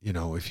said,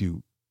 if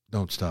you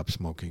don't stop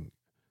smoking,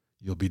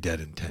 you'll be dead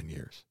in 10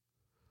 years.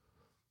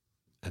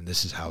 And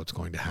this is how it's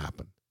going to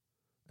happen.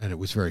 And it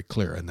was very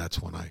clear, and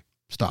that's when I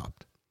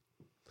stopped.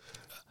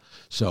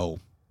 So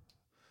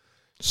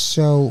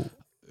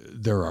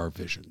there are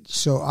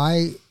visions.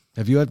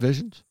 Have you had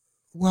visions?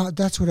 Well,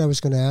 that's what I was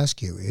going to ask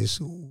you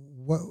is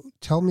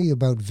tell me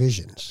about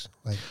visions.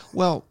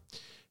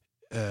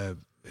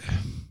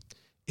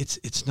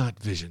 It's not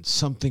visions.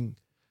 Something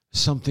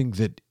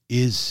that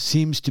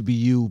seems to be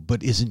you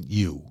but isn't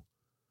you.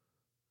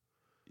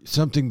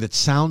 Something that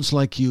sounds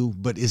like you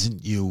but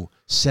isn't you,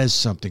 says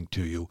something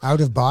to you. Out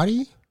of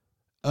body?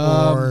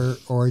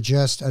 Or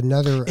just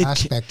another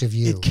aspect of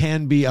you? It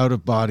can be out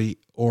of body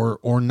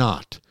or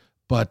not.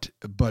 But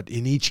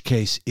in each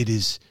case, it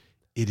is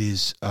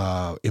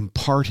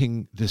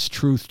imparting this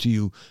truth to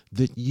you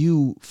that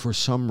you, for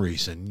some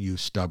reason, you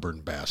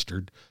stubborn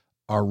bastard,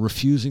 are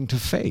refusing to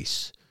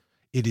face.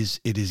 It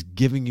is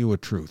giving you a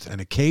truth.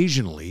 And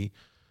occasionally,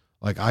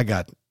 like I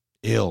got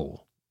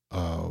ill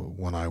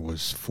when I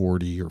was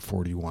 40 or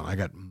 41. I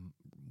got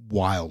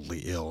wildly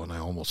ill and I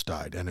almost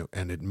died.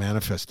 And it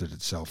manifested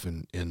itself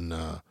in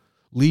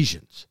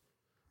lesions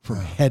from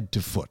head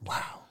to foot.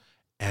 Wow.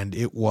 And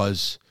it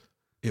was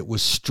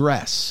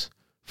stress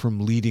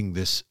from leading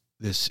this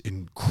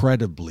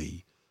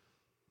incredibly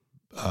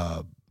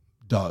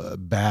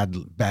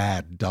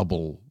bad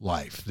double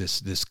life,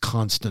 this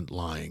constant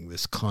lying,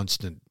 this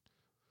constant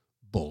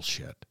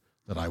bullshit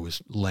that I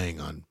was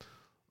laying on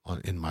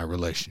in my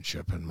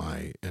relationship and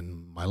my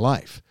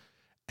life,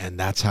 and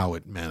that's how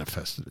it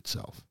manifested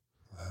itself.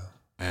 Wow.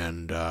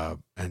 And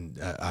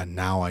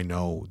now I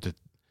know that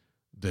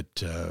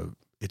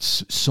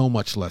it's so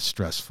much less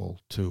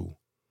stressful to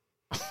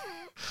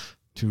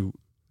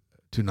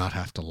not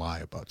have to lie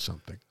about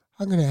something.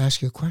 I'm going to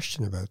ask you a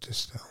question about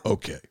this, though.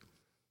 Okay.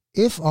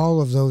 If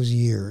all of those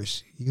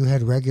years you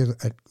had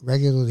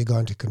regularly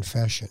gone to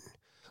confession,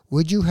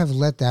 would you have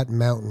let that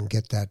mountain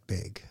get that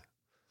big?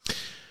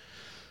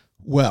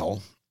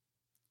 Well,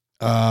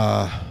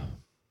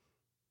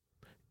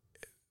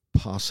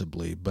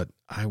 possibly, but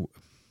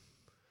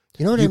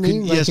You know what I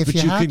mean? Like if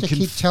you have to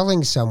keep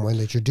telling someone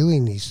that you're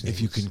doing these things.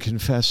 If you can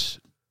confess,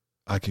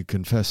 I could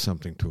confess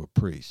something to a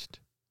priest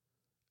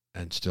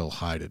and still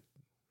hide it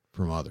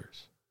from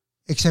others.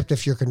 Except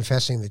if you're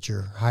confessing that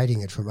you're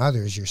hiding it from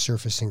others, you're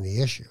surfacing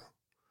the issue.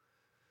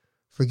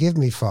 Forgive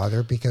me,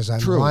 Father, because I'm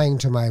lying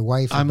to my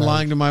wife. I'm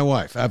lying to my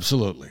wife.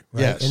 Absolutely.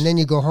 Right? Yes. And then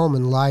you go home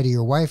and lie to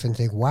your wife and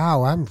think,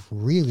 wow, I'm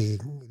really,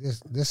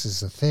 this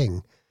is a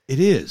thing. It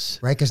is.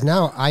 Right? Because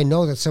now I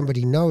know that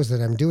somebody knows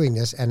that I'm doing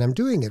this, and I'm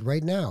doing it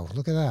right now.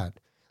 Look at that.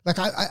 Like,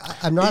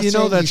 I'm not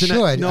saying you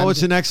should. No,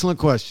 it's an excellent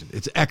question.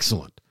 It's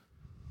excellent.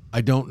 I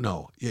don't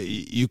know.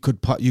 You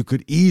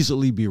could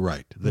easily be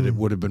right that it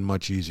would have been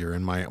much easier.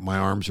 And my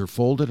arms are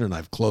folded and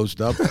I've closed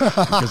up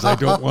because I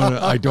don't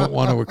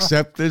want to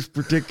accept this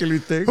particular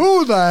thing.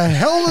 Who the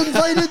hell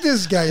invited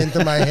this guy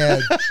into my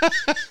head?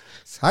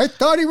 I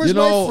thought he was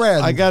my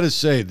friend. I got to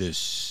say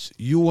this.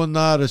 You are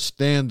not a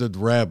standard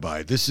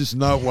rabbi. This is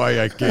not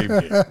why I came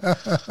here.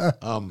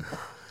 I'm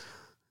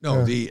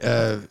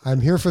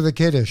here for the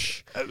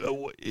Kiddush.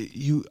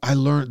 I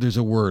learned there's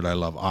a word I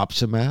love,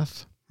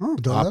 opsimath.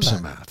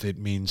 Opsimath. It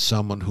means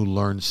someone who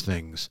learns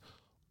things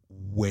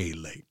way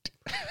late.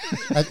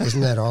 Isn't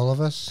that all of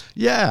us?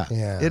 Yeah,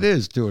 it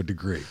is to a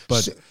degree.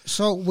 But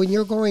so when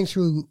you're going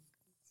through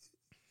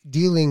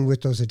dealing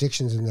with those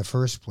addictions in the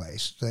first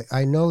place,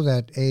 I know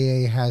that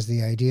AA has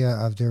the idea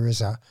of there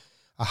is a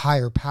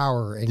higher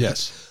power. And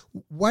yes.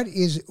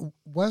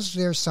 Was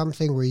there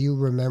something where you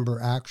remember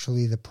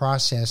actually the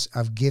process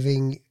of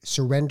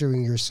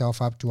surrendering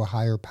yourself up to a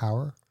higher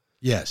power?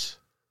 Yes.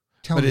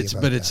 It's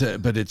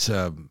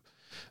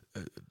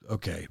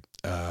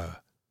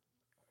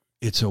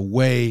a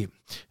way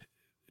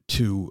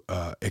to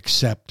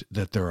accept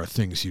that there are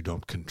things you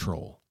don't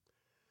control.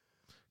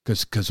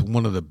 Because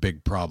one of the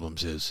big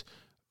problems is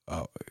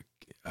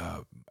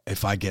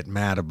if I get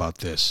mad about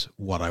this,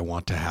 what I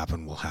want to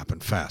happen will happen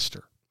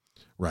faster,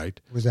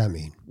 right? What does that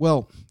mean?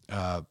 Well,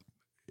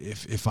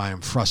 if I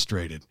am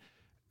frustrated,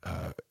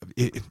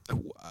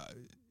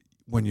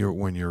 when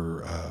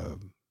you're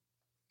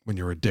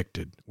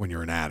addicted, when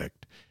you're an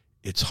addict,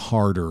 it's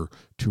harder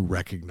to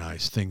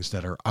recognize things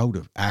that are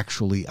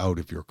actually out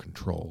of your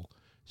control,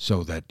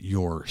 so that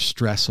your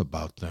stress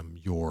about them,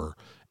 your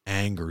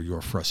anger,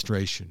 your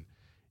frustration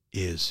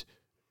is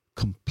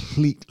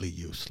completely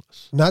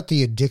useless. Not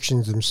the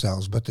addictions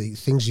themselves, but the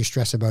things you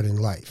stress about in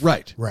life.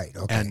 Right. Right.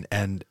 Okay.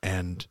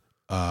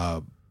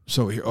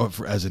 So here,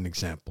 as an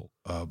example,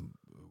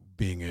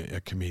 being a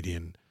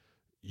comedian,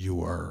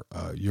 your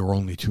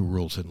only two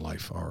rules in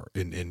life are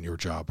in your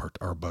job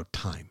are about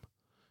time.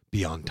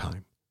 Be on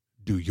time.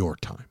 Do your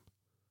time.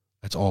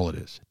 That's all it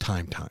is.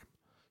 Time.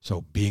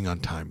 So being on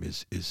time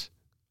is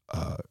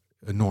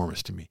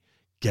enormous to me.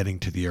 Getting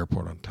to the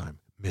airport on time,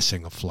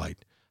 missing a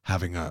flight,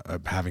 having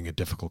a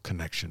difficult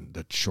connection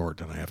that's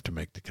short and I have to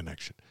make the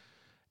connection.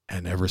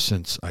 And ever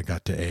since I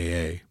got to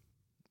AA,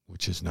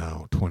 which is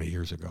now 20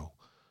 years ago,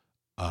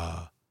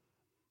 I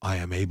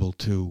am able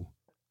to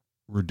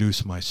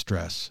reduce my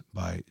stress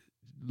by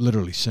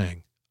literally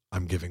saying,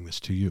 I'm giving this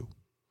to you.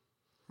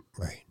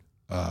 Right.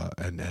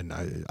 And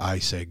I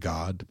say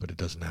God, but it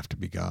doesn't have to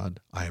be God.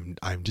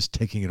 I'm just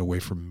taking it away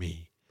from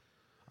me.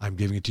 I'm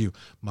giving it to you.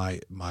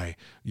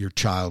 Your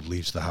child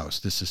leaves the house.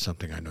 This is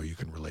something I know you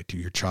can relate to.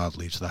 Your child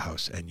leaves the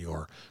house and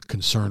your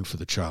concern for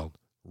the child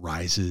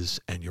rises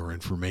and your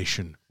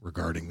information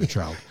regarding the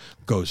child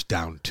goes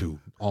down to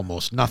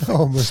almost nothing.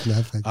 Almost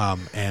nothing.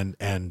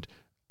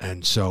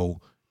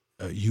 So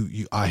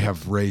I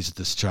have raised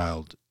this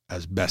child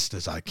as best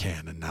as I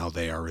can, and now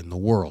they are in the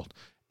world.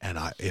 And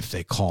if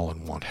they call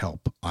and want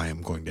help, I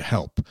am going to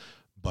help.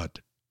 But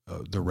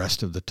the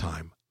rest of the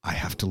time, I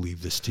have to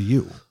leave this to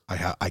you.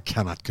 I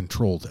cannot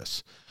control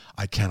this.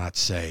 I cannot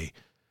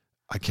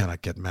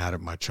get mad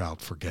at my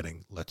child for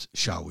getting,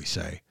 shall we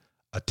say,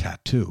 a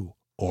tattoo,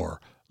 or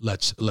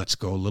let's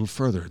go a little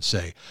further and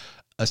say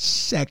a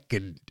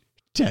second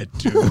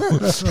tattoo,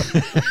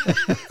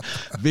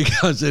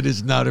 because it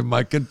is not in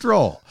my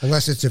control.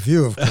 Unless it's a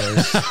view, of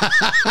course.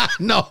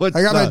 No, it's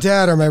I got not. my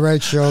dad on my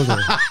right shoulder.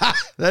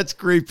 That's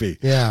creepy.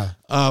 Yeah.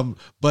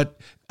 But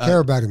care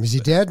about him. Is he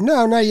dead?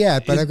 No, not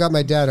yet. But I've got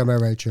my dad on my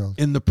right shoulder.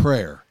 In the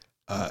prayer,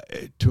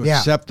 to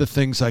accept the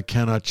things I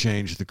cannot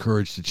change, the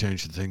courage to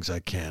change the things I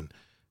can,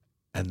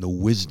 and the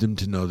wisdom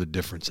to know the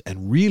difference.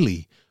 And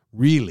really,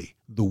 really,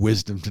 the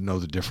wisdom to know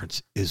the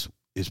difference is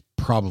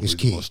probably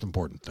the most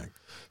important thing.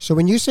 So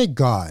when you say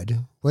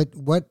God, what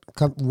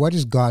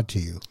is God to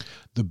you?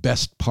 The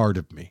best part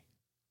of me.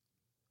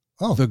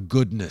 Oh. The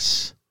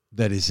goodness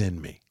that is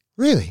in me.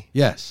 Really?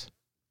 Yes.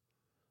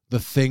 The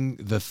thing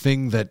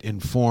that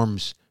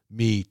informs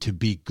me to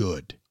be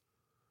good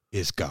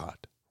is God.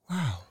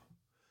 Wow.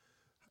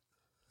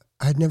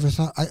 I'd never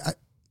thought.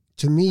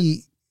 To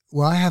me,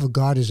 I have a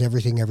God is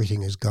everything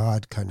is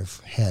God kind of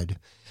head.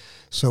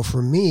 So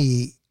for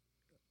me,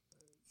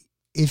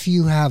 if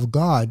you have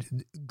God,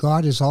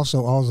 God is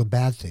also all the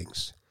bad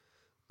things.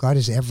 God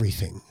is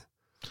everything.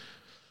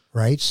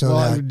 Right?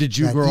 So did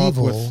you grow up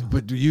with,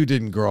 but you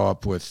didn't grow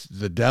up with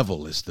the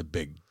devil is the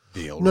big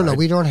deal, No, right? no,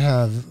 we don't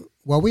have,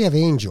 we have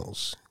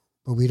angels,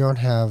 but we don't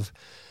have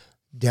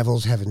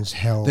devils, heavens,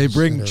 hells. They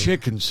bring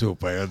chicken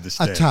soup, I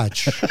understand. A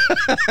touch.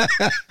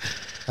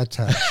 A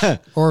touch.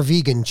 Or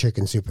vegan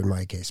chicken soup in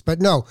my case.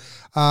 But no,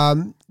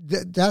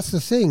 that's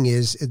the thing,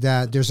 is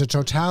that there's a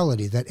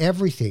totality, that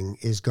everything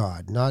is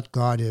God, not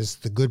God is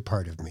the good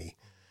part of me.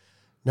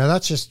 Now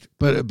that's just...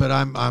 But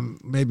I'm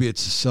maybe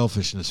it's a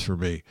selfishness for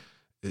me.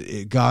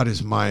 God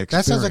is my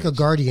experience. That sounds like a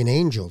guardian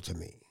angel to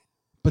me.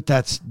 But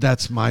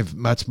that's my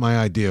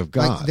idea of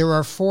God. Like there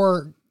are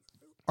 4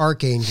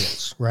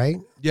 archangels, right?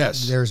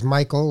 Yes. There's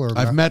Michael.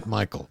 I've met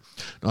Michael.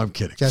 No, I'm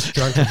kidding. Just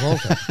John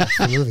Travolta. That's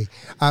the movie.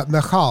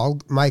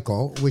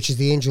 Michael, which is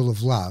the angel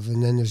of love.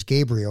 And then there's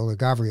Gabriel,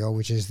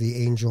 which is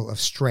the angel of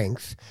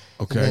strength.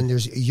 Okay. And then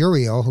there's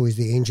Uriel, who is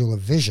the angel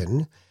of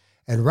vision.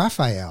 And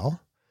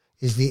Raphael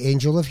is the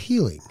angel of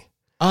healing.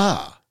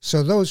 Ah.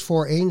 So those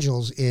 4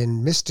 angels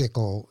in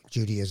mystical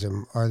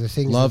Judaism are the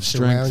things Love, that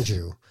surround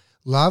you.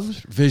 Love,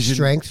 vision,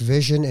 strength,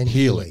 vision, and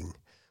healing.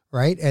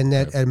 Right? And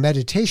that a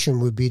meditation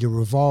would be to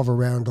revolve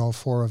around all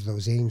 4 of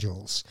those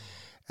angels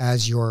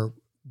as your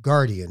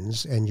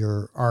guardians and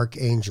your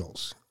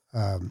archangels,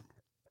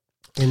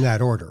 in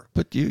that order.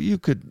 But you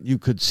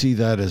could see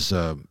that as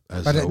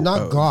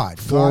not God.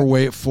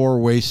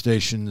 Four-way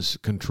stations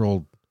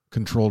controlled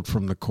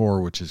from the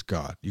core, which is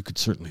God. You could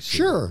certainly see.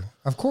 Sure,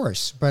 that. Of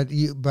course, but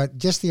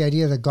just the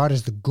idea that God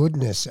is the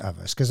goodness of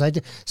us. Because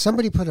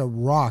somebody put a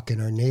rock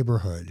in our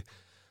neighborhood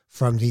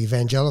from the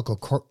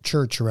evangelical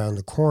church around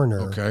the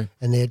corner, okay,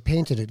 and they had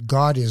painted it,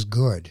 "God is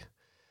good,"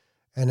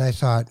 and I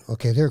thought,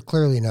 okay, they're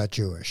clearly not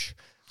Jewish.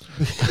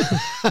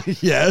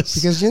 Yes,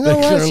 because you know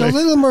what, it's a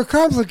little more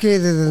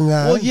complicated than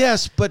that. Well,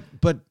 yes, but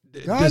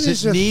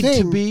does it need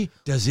to be?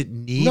 Does it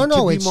need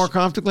to be more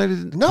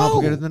complicated than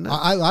that?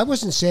 I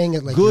wasn't saying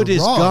it like good you're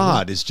is wrong.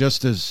 God is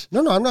just as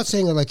no. I'm not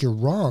saying it like you're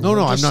wrong. No,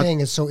 I'm saying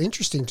it's so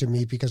interesting to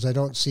me because I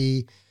don't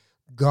see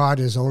God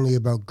is only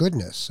about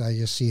goodness. I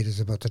just see it as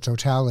about the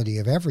totality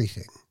of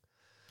everything,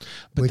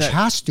 which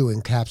has to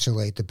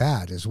encapsulate the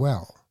bad as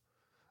well.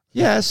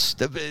 Yes,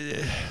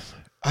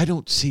 I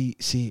don't see.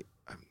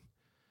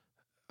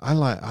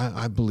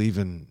 I believe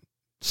in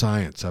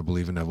science. I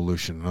believe in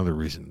evolution. Another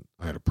reason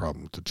I had a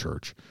problem with the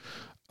church.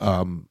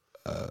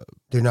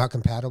 They're not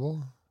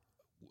compatible.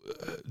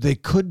 They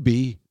could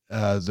be.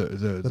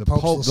 The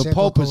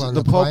Pope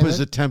has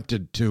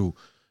attempted to.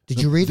 Did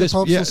you read the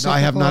Pope's encyclical? I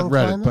have not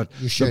read it, but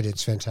you should.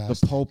 It's fantastic.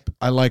 The Pope,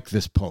 I like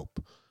this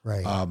Pope.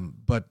 Right.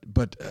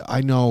 But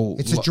I know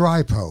it's a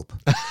dry Pope.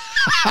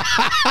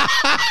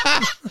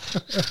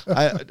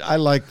 I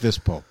like this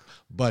Pope,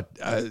 but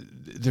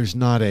there's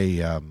not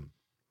a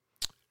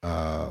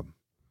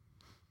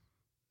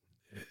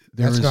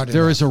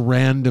there is a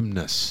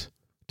randomness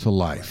to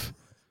life.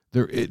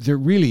 There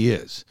really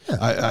is.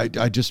 Yeah.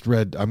 I just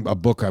read a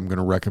book I'm going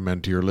to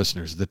recommend to your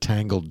listeners, The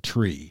Tangled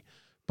Tree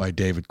by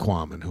David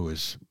Quammen, who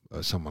is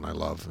someone I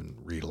love and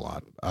read a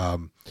lot.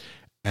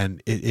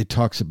 And it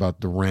talks about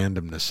the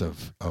randomness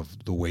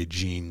of the way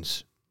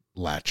genes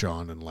latch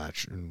on and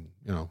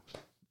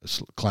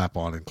clap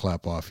on and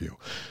clap off you.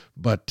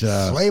 But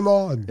flame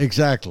on.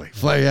 Exactly.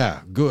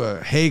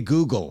 Hey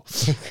Google,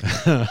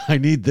 I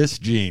need this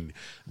gene.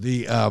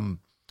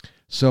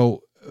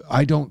 So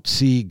I don't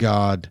see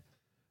God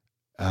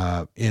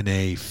in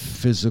a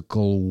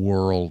physical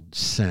world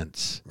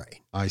sense. Right.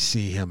 I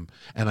see him,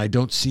 and I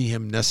don't see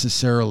him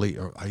necessarily,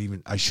 or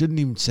I shouldn't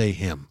even say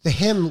him. The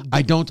him.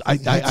 I don't.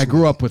 I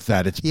grew up with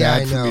that. It's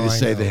bad for me to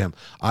say the him.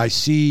 I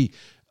see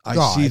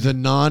the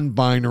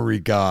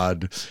non-binary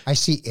God. I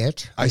see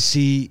it. I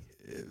see.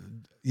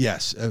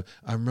 Yes,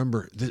 I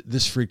remember.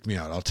 This freaked me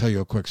out. I'll tell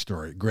you a quick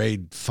story.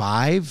 Grade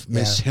 5,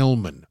 Miss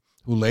Hillman,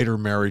 who later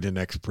married an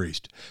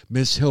ex-priest.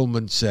 Miss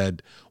Hillman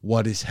said,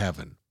 "What is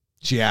heaven?"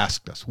 She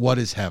asked us, "What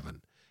is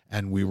heaven?"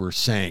 And we were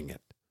saying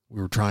it.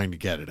 We were trying to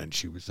get it, and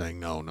she was saying,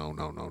 no.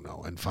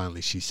 And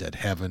finally she said,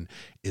 "Heaven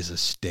is a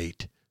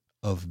state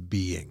of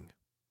being."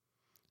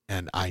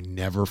 And I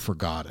never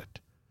forgot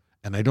it.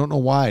 And I don't know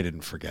why I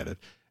didn't forget it.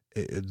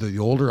 The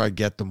older I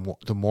get, the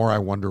more I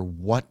wonder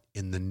what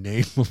in the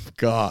name of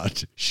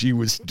God she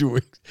was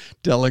doing,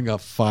 telling a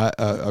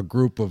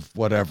group of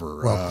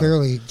whatever. Well,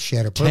 clearly she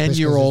had a purpose.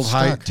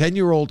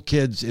 10-year-old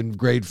kids in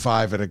grade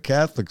 5 at a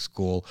Catholic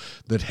school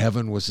that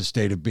heaven was a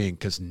state of being,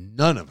 because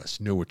none of us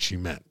knew what she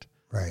meant.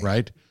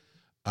 Right?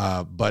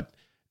 But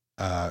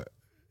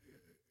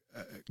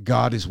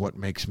God is what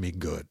makes me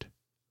good.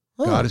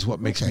 God is what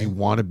makes me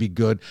want to be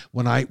good.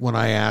 When I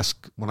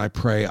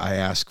pray, I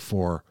ask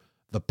for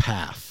the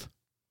path.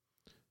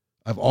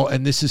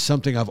 And this is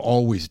something I've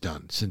always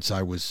done since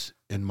I was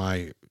in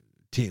my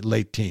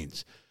late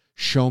teens.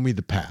 Show me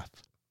the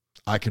path.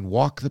 I can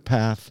walk the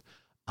path.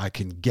 I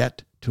can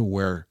get to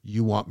where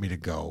you want me to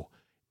go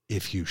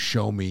if you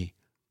show me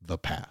the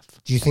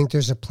path. Do you think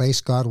there's a place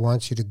God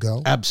wants you to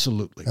go?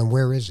 Absolutely. And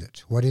where is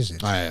it? What is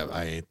it?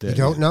 I ain't there. You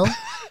don't know?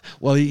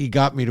 Well, he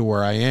got me to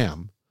where I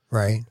am.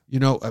 Right. You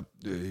know,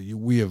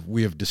 we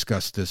have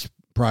discussed this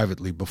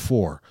privately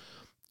before.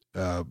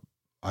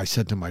 I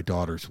said to my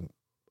daughters,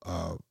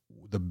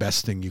 the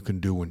best thing you can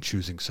do when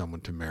choosing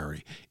someone to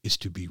marry is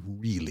to be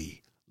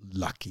really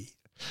lucky.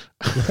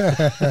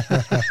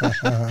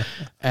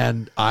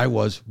 And I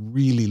was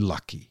really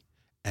lucky.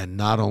 And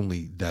not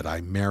only that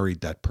I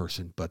married that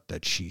person, but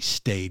that she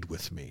stayed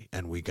with me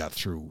and we got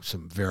through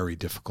some very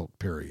difficult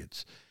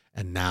periods.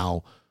 And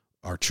now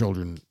our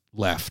children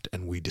left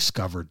and we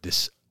discovered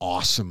this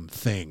awesome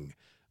thing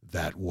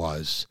that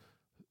was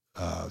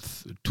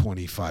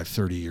 25,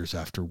 30 years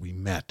after we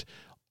met.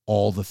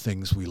 All the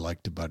things we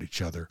liked about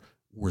each other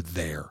were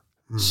there,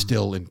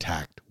 still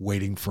intact,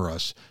 waiting for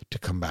us to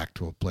come back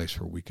to a place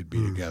where we could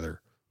be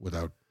together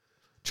without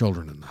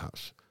children in the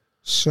house.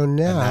 So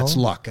now... And that's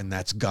luck, and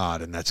that's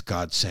God, and that's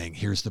God saying,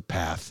 here's the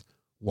path,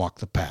 walk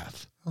the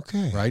path.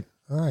 Okay. Right?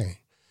 All right.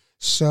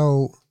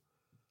 So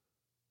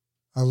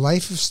a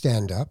life of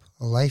stand-up,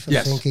 a life of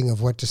thinking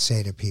of what to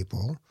say to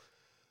people.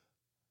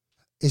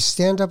 Is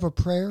stand-up a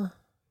prayer?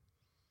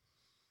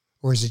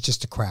 Or is it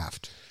just a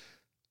craft?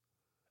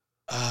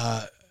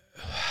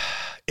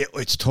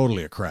 It's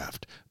totally a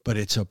craft, but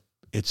it's a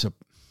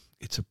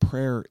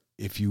prayer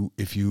if you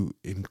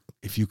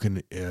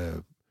can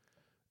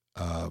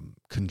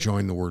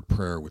conjoin the word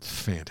prayer with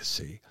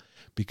fantasy,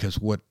 because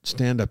what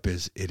stand-up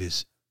is, it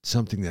is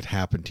something that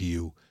happened to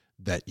you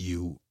that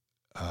you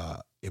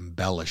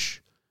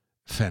embellish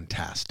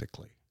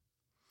fantastically.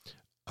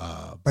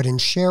 But in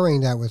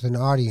sharing that with an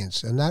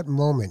audience, in that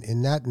moment,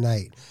 in that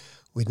night,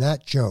 when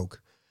that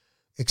joke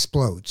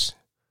explodes,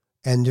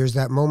 and there's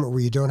that moment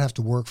where you don't have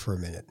to work for a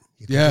minute.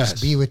 You can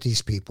just be with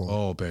these people.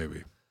 Oh,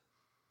 baby.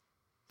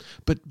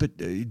 But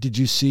did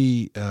you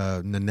see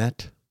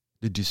Nanette?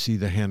 Did you see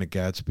the Hannah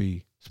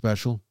Gadsby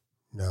special?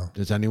 No.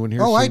 Does anyone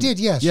here? Oh, I did.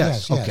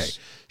 Yes. Okay.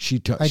 She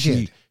talked. She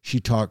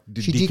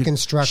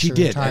deconstructs her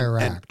entire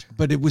act,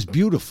 but it was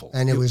beautiful,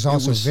 and it was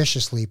also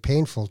viciously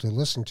painful to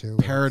listen to.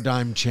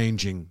 Paradigm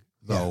changing,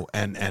 though,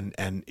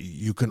 and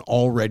you can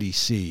already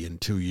see in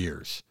 2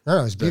 years. No,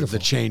 it was beautiful.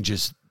 The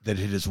changes that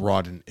it has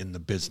wrought in the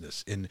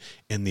business, in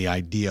the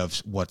idea of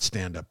what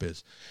stand-up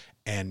is.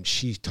 And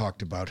she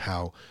talked about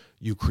how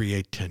you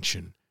create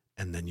tension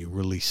and then you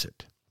release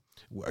it.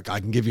 I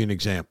can give you an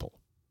example.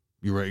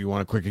 You ready? You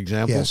want a quick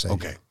example? Yes.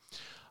 Okay.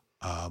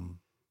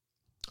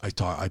 I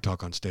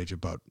talk on stage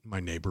about my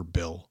neighbor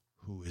Bill,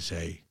 who is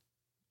a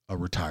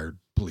retired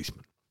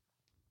policeman,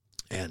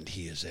 and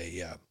he's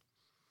a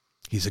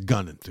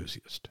gun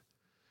enthusiast.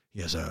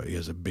 He has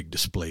a big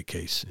display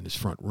case in his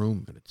front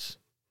room, and it's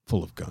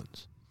full of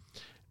guns.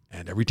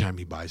 And every time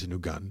he buys a new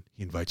gun,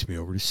 he invites me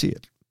over to see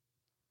it.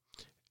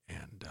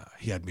 And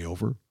he had me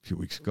over a few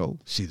weeks ago,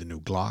 see the new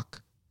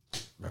Glock.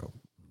 Well,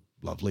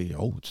 lovely.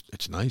 Oh,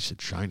 it's nice.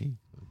 It's shiny.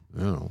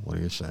 You know, what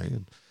do you say?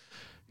 And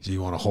he said,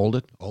 you want to hold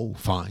it? Oh,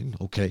 fine.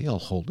 Okay, I'll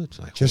hold it.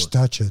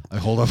 Touch it. I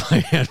hold up my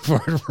hand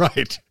for it.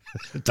 Right.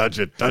 touch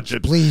it.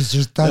 Please,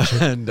 just touch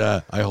it. And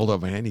I hold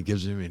up my hand. He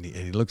gives him, and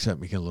he looks at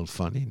me a little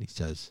funny, and he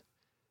says,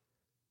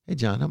 hey,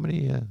 John, how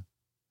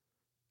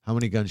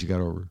many guns you got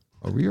over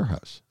your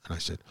house? And I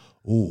said,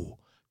 oh,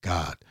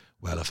 God,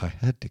 well, if I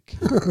had to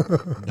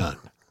count,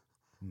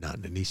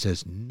 none. And he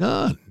says,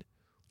 none?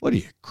 What are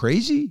you,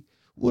 crazy?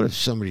 What if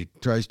somebody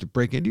tries to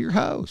break into your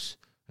house?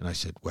 And I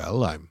said,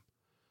 well, I'm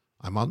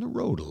on the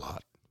road a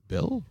lot,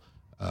 Bill.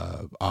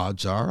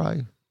 Odds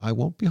are I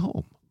won't be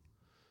home.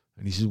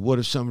 And he said, what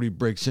if somebody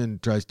breaks in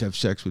and tries to have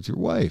sex with your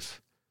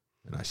wife?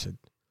 And I said,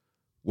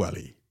 well,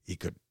 he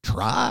could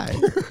try.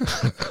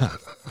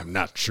 I'm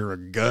not sure a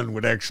gun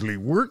would actually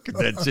work in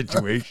that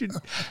situation.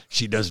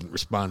 She doesn't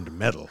respond to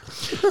metal.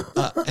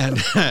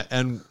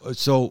 And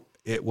so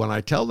when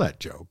I tell that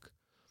joke,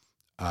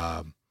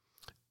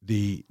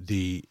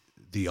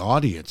 the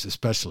audience,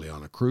 especially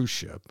on a cruise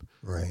ship,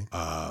 right,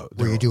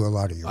 where you do a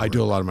lot of your work. I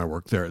do a lot of my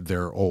work.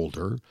 They're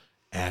older,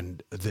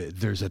 and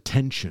there's a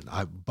tension.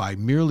 By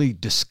merely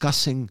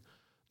discussing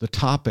the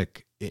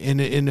topic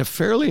in a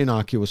fairly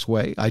innocuous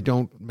way, I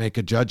don't make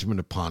a judgment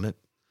upon it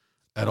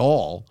at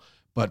all.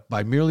 But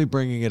by merely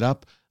bringing it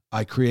up,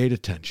 I create a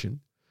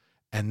tension.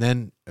 And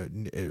then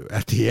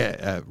at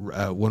the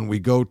when we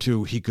go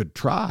to he could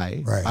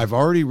try, right, I've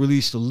already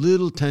released a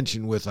little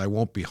tension with I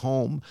won't be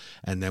home.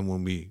 And then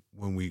when we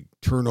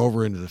turn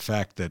over into the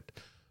fact that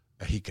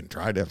he can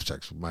try to have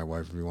sex with my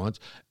wife if he wants,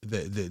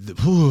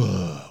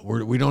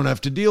 we don't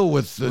have to deal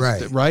with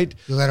right.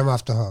 You let him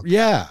off the hook.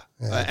 Yeah.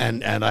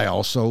 And I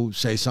also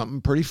say something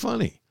pretty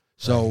funny.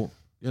 So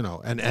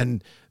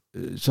and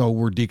so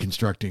we're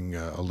deconstructing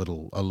a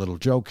little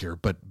joke here,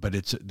 but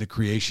it's the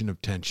creation of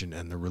tension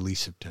and the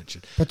release of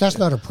tension. But that's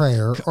not a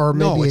prayer, or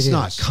maybe no, it's it is.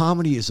 not.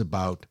 Comedy is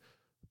about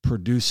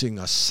producing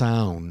a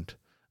sound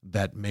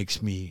that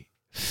makes me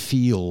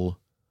feel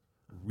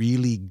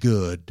really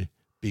good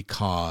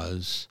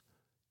because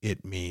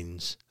it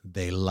means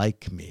they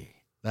like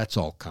me. That's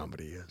all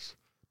comedy is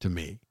to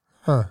me.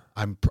 Huh.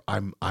 I'm.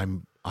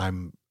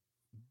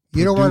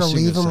 You don't want to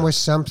leave them with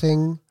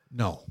something.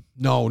 No.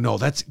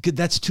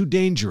 That's too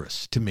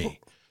dangerous to me.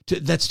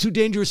 That's too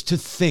dangerous to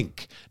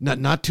think.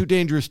 Not too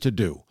dangerous to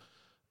do.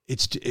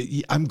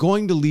 I'm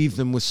going to leave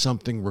them with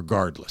something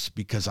regardless,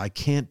 because I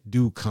can't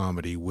do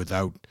comedy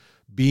without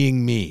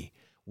being me,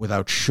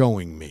 without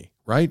showing me,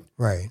 right?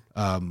 Right.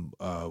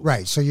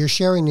 Right. So you're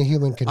sharing the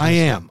human condition. I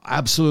am,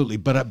 absolutely.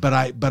 But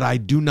I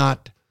do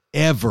not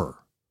ever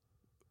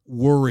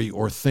worry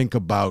or think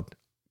about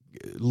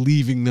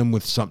leaving them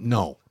with something.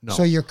 No.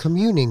 So you're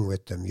communing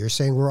with them. You're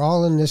saying we're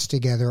all in this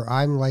together.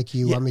 I'm like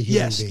you. I'm a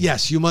human being.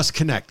 Yes, you must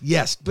connect.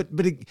 Yes, but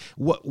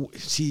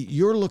see,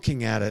 you're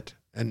looking at it,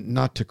 and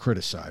not to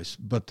criticize,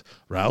 but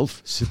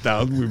Ralph, sit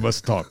down. We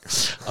must talk.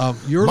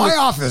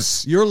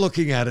 Office. You're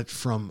looking at it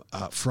from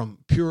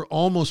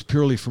almost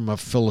purely from a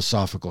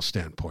philosophical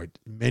standpoint.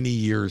 Many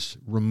years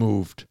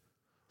removed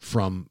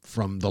from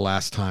the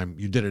last time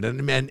you did it,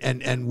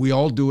 and we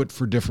all do it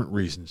for different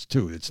reasons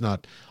too. It's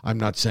not. I'm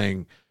not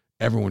saying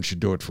everyone should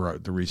do it for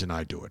the reason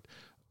I do it,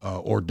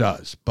 or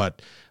does,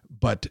 but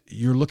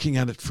you're looking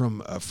at it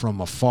from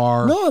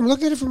afar. No, I'm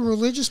looking at it from a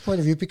religious point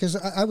of view, because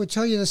I would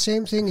tell you the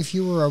same thing if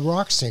you were a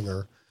rock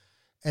singer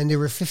and there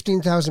were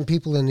 15,000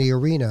 people in the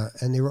arena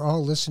and they were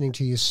all listening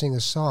to you sing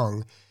a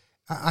song.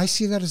 I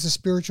see that as a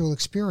spiritual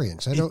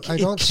experience. I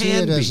don't see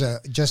it as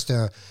just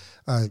a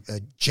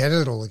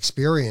genital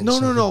experience.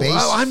 No.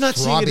 I'm not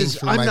seeing it as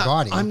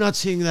body. I'm not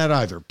seeing that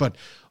either. But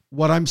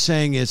what I'm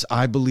saying is,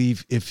 I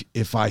believe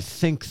if I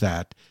think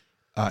that,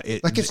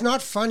 it's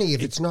not funny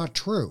if it's not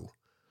true,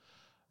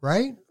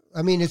 right?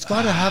 I mean, it's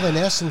got to have an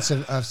essence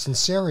of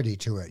sincerity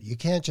to it. You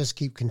can't just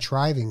keep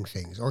contriving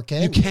things, or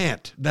can you? You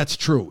can't. That's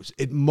true.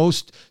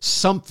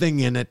 Something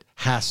in it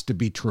has to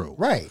be true,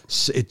 right?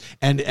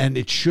 And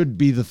it should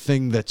be the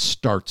thing that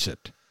starts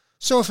it.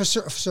 So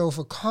if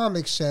a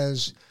comic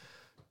says,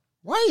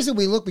 "Why is it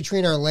we look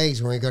between our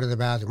legs when we go to the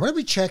bathroom? What are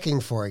we checking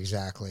for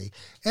exactly?"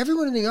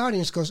 Everyone in the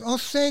audience goes, "Oh,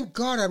 thank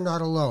God I'm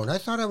not alone. I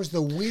thought I was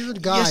the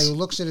weird guy who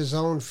looks at his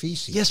own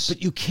feces." Yes,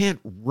 but you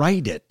can't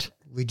write it.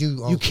 We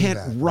do. You can't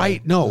write.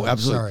 Right? No,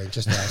 absolutely. Sorry,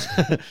 just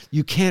asking.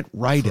 You can't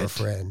write for it. A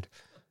friend.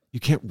 You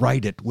can't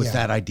write it with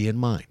that idea in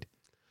mind.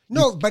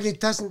 No, but it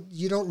doesn't.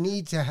 You don't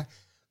need to.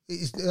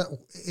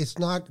 It's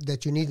not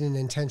that you need an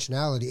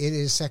intentionality. It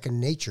is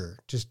second nature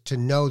just to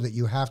know that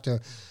you have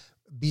to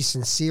be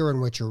sincere in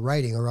what you're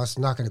writing, or else it's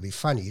not going to be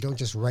funny. You don't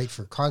just write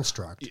for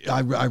construct.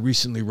 I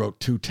recently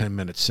wrote 2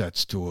 10-minute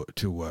sets to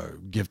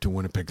give to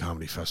Winnipeg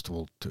Comedy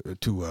Festival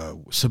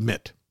to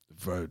submit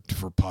for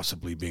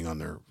possibly being on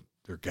their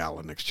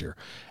gala next year,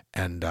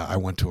 and I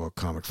went to a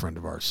comic friend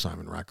of ours,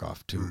 Simon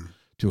Rakoff,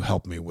 to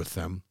help me with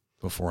them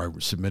before I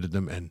submitted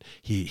them, and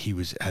he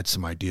had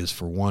some ideas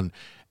for one,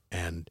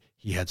 and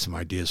he had some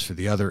ideas for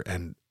the other,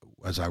 and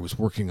as I was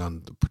working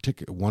on the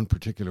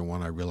particular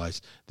one, I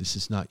realized, this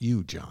is not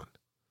you, John.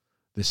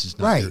 This is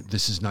not right.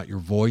 This is not your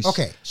voice.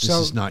 Okay, this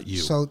is not you.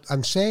 So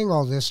I'm saying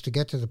all this to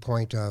get to the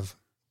point of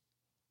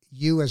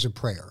you as a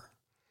prayer.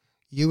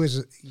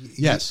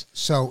 Yes.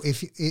 So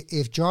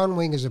if John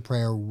Wing is a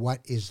prayer,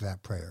 what is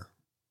that prayer?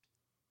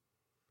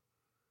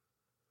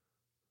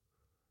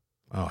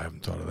 Oh, I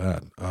haven't thought of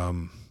that.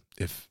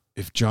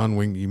 If John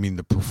Wing, you mean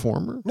the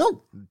performer?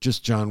 No,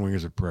 just John Wing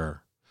is a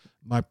prayer.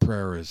 My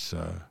prayer is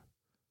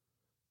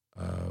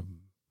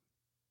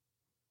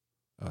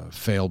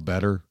fail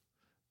better,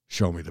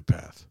 show me the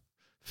path.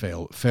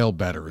 Fail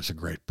better is a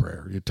great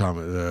prayer.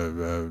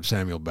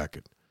 Samuel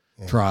Beckett.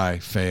 Yeah. Try,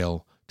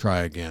 fail, try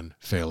again,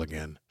 fail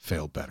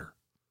better.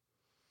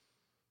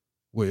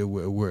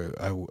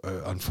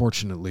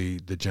 Unfortunately,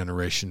 the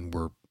generation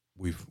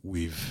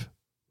we've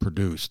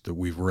produced, that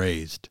we've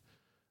raised,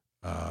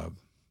 I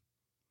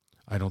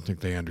don't think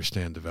they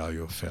understand the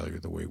value of failure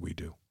the way we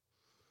do.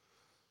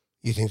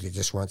 You think they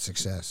just want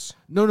success?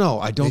 No,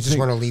 I don't. They just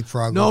want to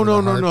leapfrog.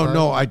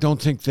 No. I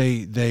don't think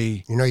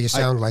they. You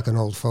sound like an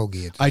old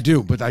fogey. I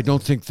do, but I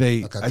don't think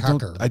they. Like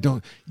a I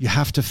don't. You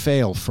have to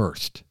fail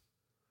first.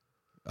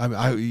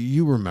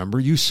 You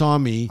remember? You saw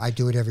me. I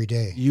do it every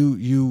day.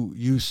 You.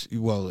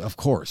 Well, of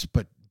course,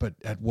 but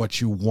at what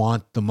you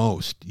want the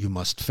most, you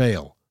must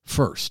fail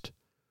first.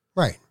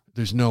 Right.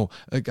 There's no.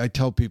 I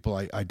tell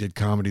people I did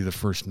comedy the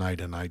first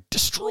night and I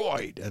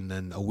destroyed, and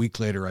then a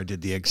week later I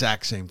did the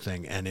exact same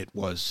thing, and it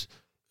was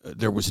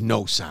there was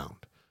no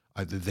sound.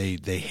 They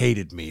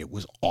hated me. It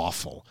was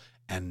awful,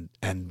 and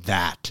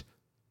that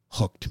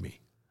hooked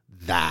me.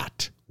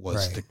 That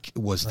was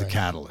the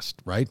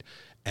catalyst, right?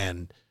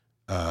 And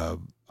oh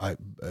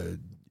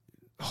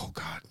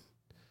God,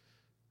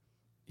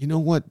 you know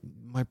what?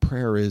 My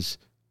prayer is,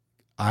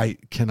 I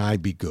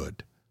be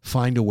good.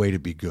 Find a way to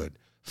be good.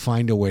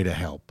 Find a way to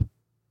help.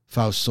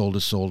 Faust sold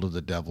his soul to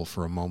the devil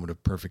for a moment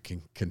of perfect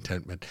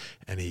contentment,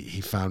 and he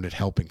found it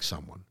helping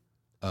someone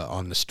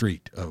on the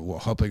street,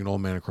 helping an old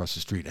man across the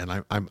street. And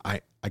I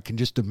can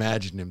just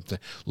imagine him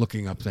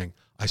looking up, saying,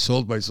 "I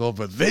sold my soul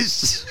for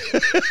this,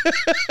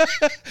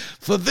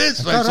 for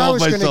this. I sold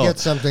my soul." Going to get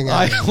something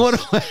out of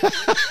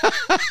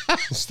it.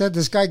 Instead,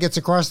 this guy gets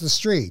across the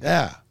street.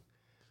 Yeah.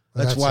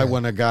 That's why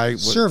when a guy...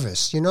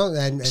 Service,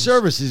 and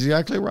service is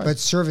exactly right. But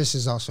service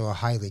is also a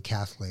highly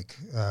Catholic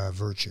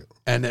virtue.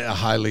 And a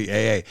highly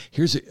AA.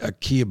 Here's a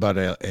key about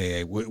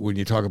AA. When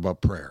you talk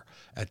about prayer,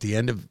 at the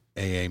end of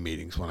AA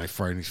meetings, when I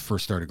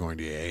first started going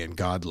to AA, and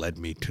God led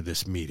me to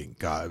this meeting,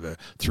 God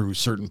through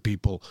certain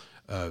people,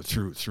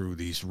 through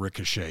these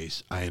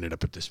ricochets, I ended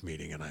up at this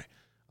meeting, and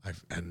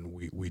And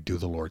we do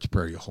the Lord's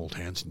Prayer. You hold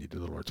hands and you do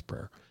the Lord's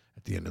Prayer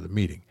at the end of the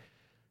meeting.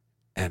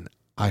 And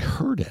I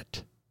heard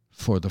it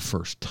for the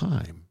first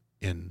time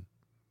in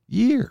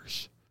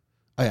years.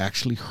 I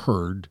actually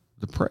heard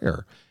the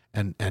prayer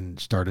and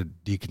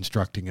started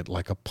deconstructing it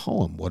like a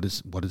poem. What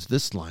does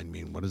this line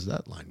mean? What does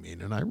that line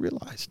mean? And I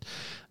realized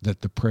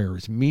that the prayer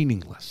is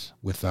meaningless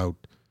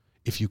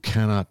if you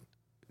cannot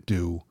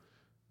do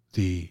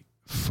the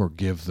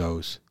forgive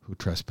those who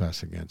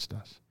trespass against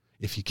us.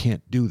 If you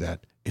can't do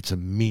that, it's a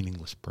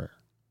meaningless prayer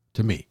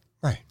to me.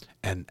 Right.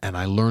 And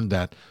I learned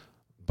that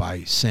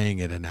by saying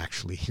it and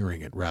actually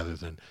hearing it rather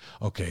than,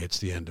 okay, it's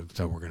the end of,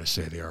 so we're going to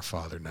say the Our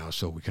Father now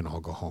so we can all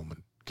go home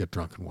and get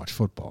drunk and watch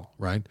football,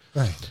 right?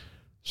 Right.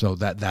 So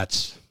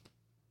that's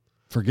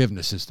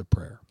forgiveness is the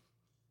prayer.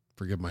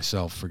 Forgive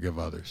myself, forgive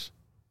others.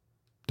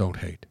 Don't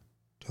hate.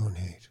 Don't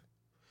hate.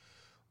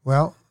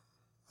 Well,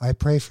 I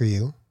pray for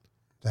you.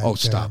 That,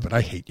 stop it.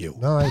 I hate you.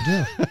 No, I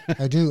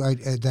do. I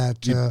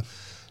do.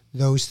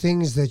 Those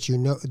things that you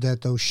know,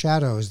 that those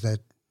shadows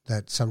that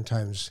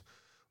sometimes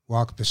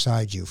walk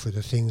beside you for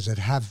the things that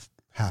have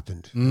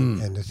happened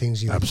and the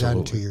things you've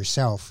done to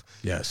yourself.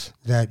 Yes.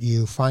 That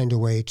you find a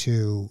way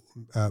to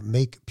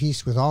make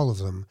peace with all of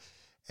them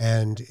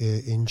and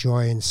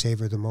enjoy and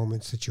savor the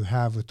moments that you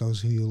have with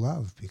those who you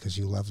love because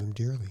you love them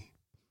dearly.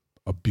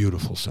 A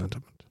beautiful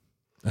sentiment.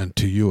 And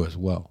to you as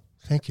well.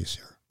 Thank you,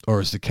 sir. Or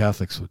as the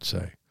Catholics would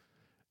say,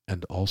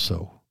 and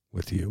also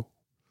with you.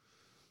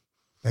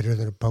 Better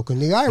than a poke in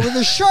the eye with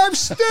a sharp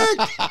stick.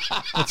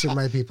 That's what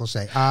my people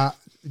say.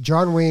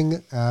 John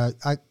Wing,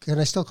 can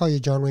I still call you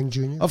John Wing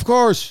Jr.? Of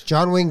course.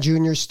 John Wing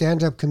Jr.,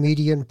 stand-up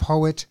comedian,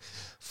 poet,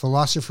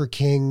 philosopher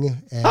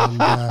king,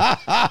 and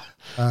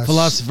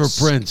philosopher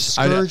prince.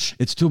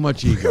 It's too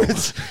much ego.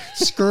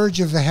 Scourge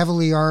of the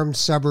heavily armed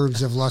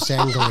suburbs of Los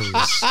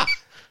Angeles.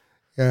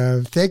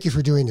 Thank you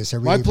for doing this. I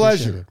really My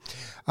pleasure. Appreciate it.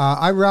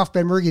 I'm Ralph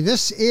Benmergui.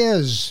 This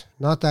is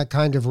Not That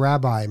Kind of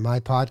Rabbi, my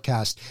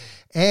podcast.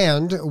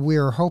 And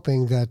we're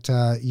hoping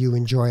that you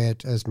enjoy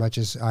it as much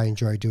as I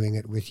enjoy doing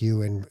it with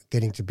you and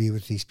getting to be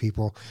with these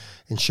people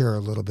and share a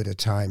little bit of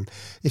time.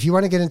 If you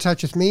want to get in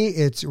touch with me,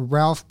 it's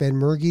Ralph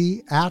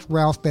Benmergui, at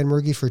Ralph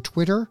Benmergui for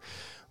Twitter,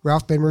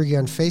 Ralph Benmergui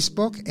on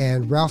Facebook,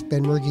 and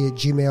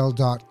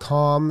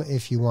ralphbenmergui@gmail.com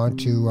if you want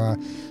to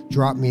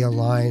drop me a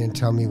line and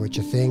tell me what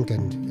you think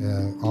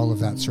and all of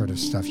that sort of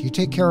stuff. You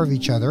take care of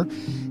each other,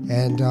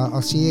 and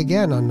I'll see you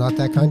again on Not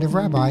That Kind of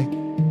Rabbi.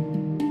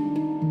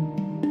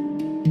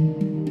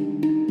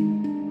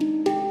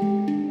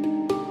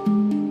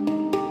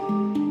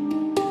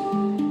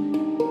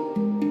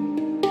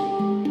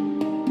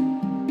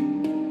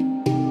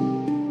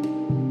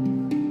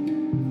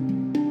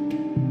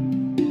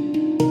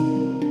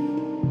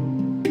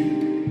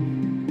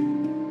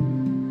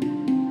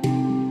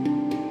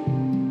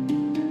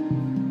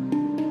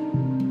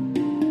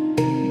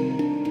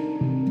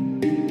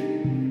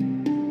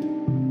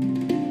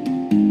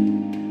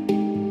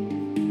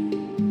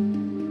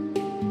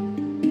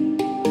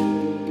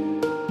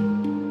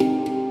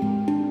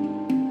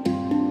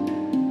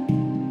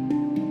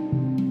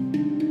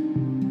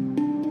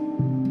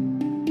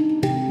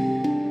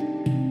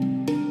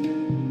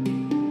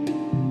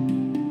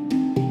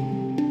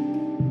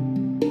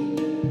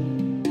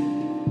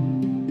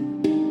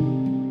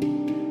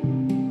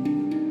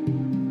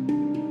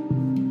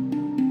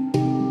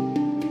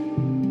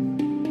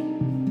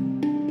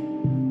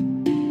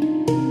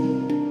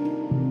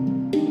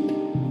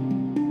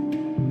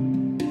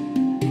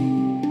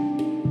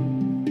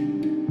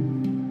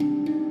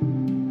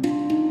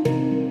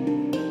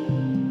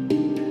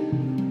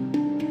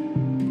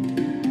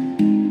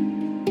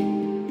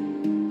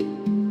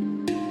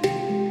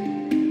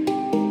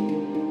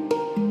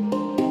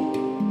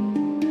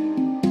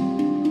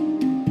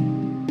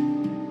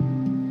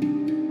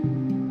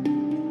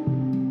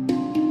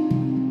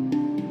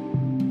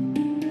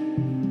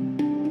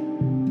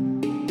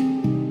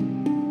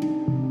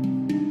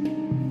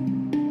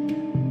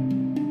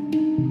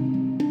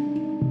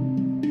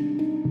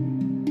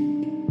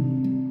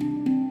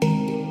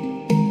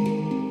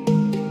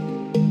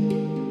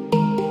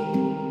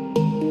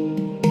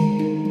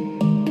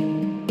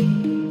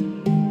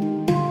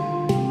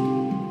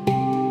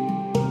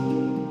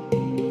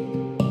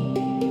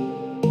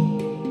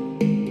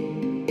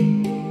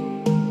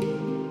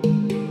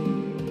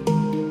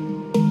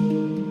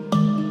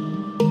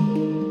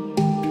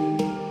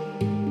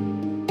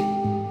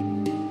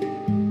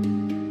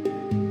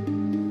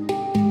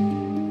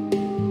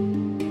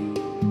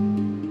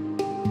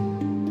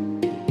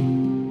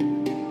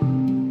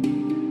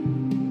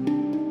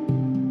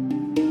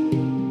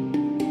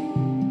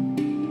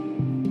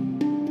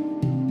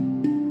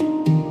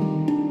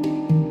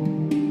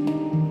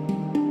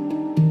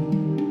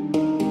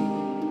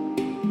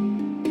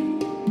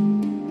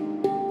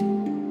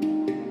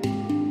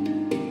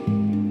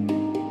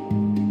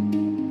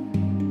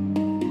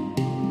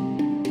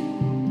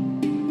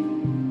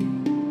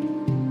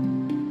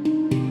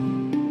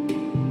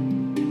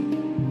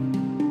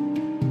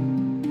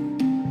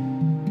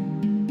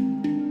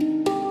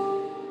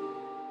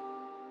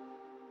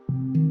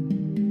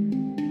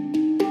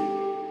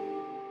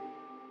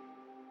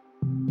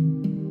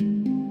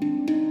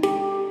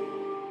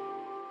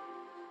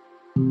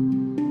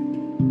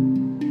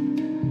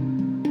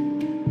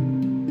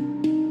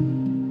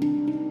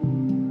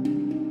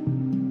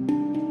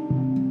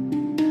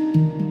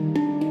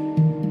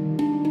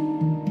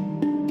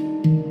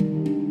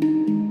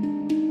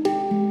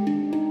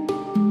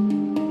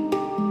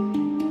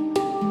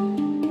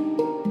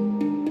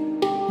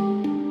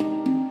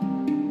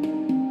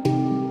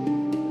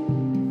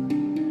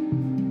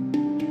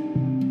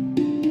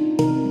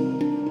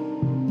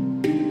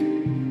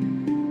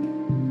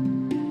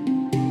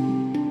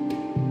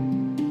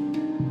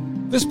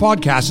 This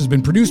podcast has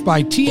been produced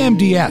by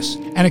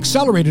TMDS and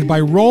accelerated by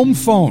Roam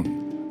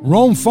Phone.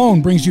 Roam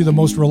Phone brings you the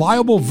most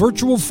reliable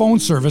virtual phone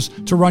service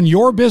to run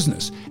your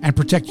business and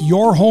protect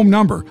your home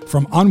number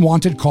from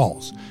unwanted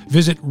calls.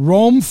 Visit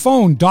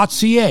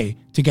roamphone.ca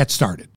to get started.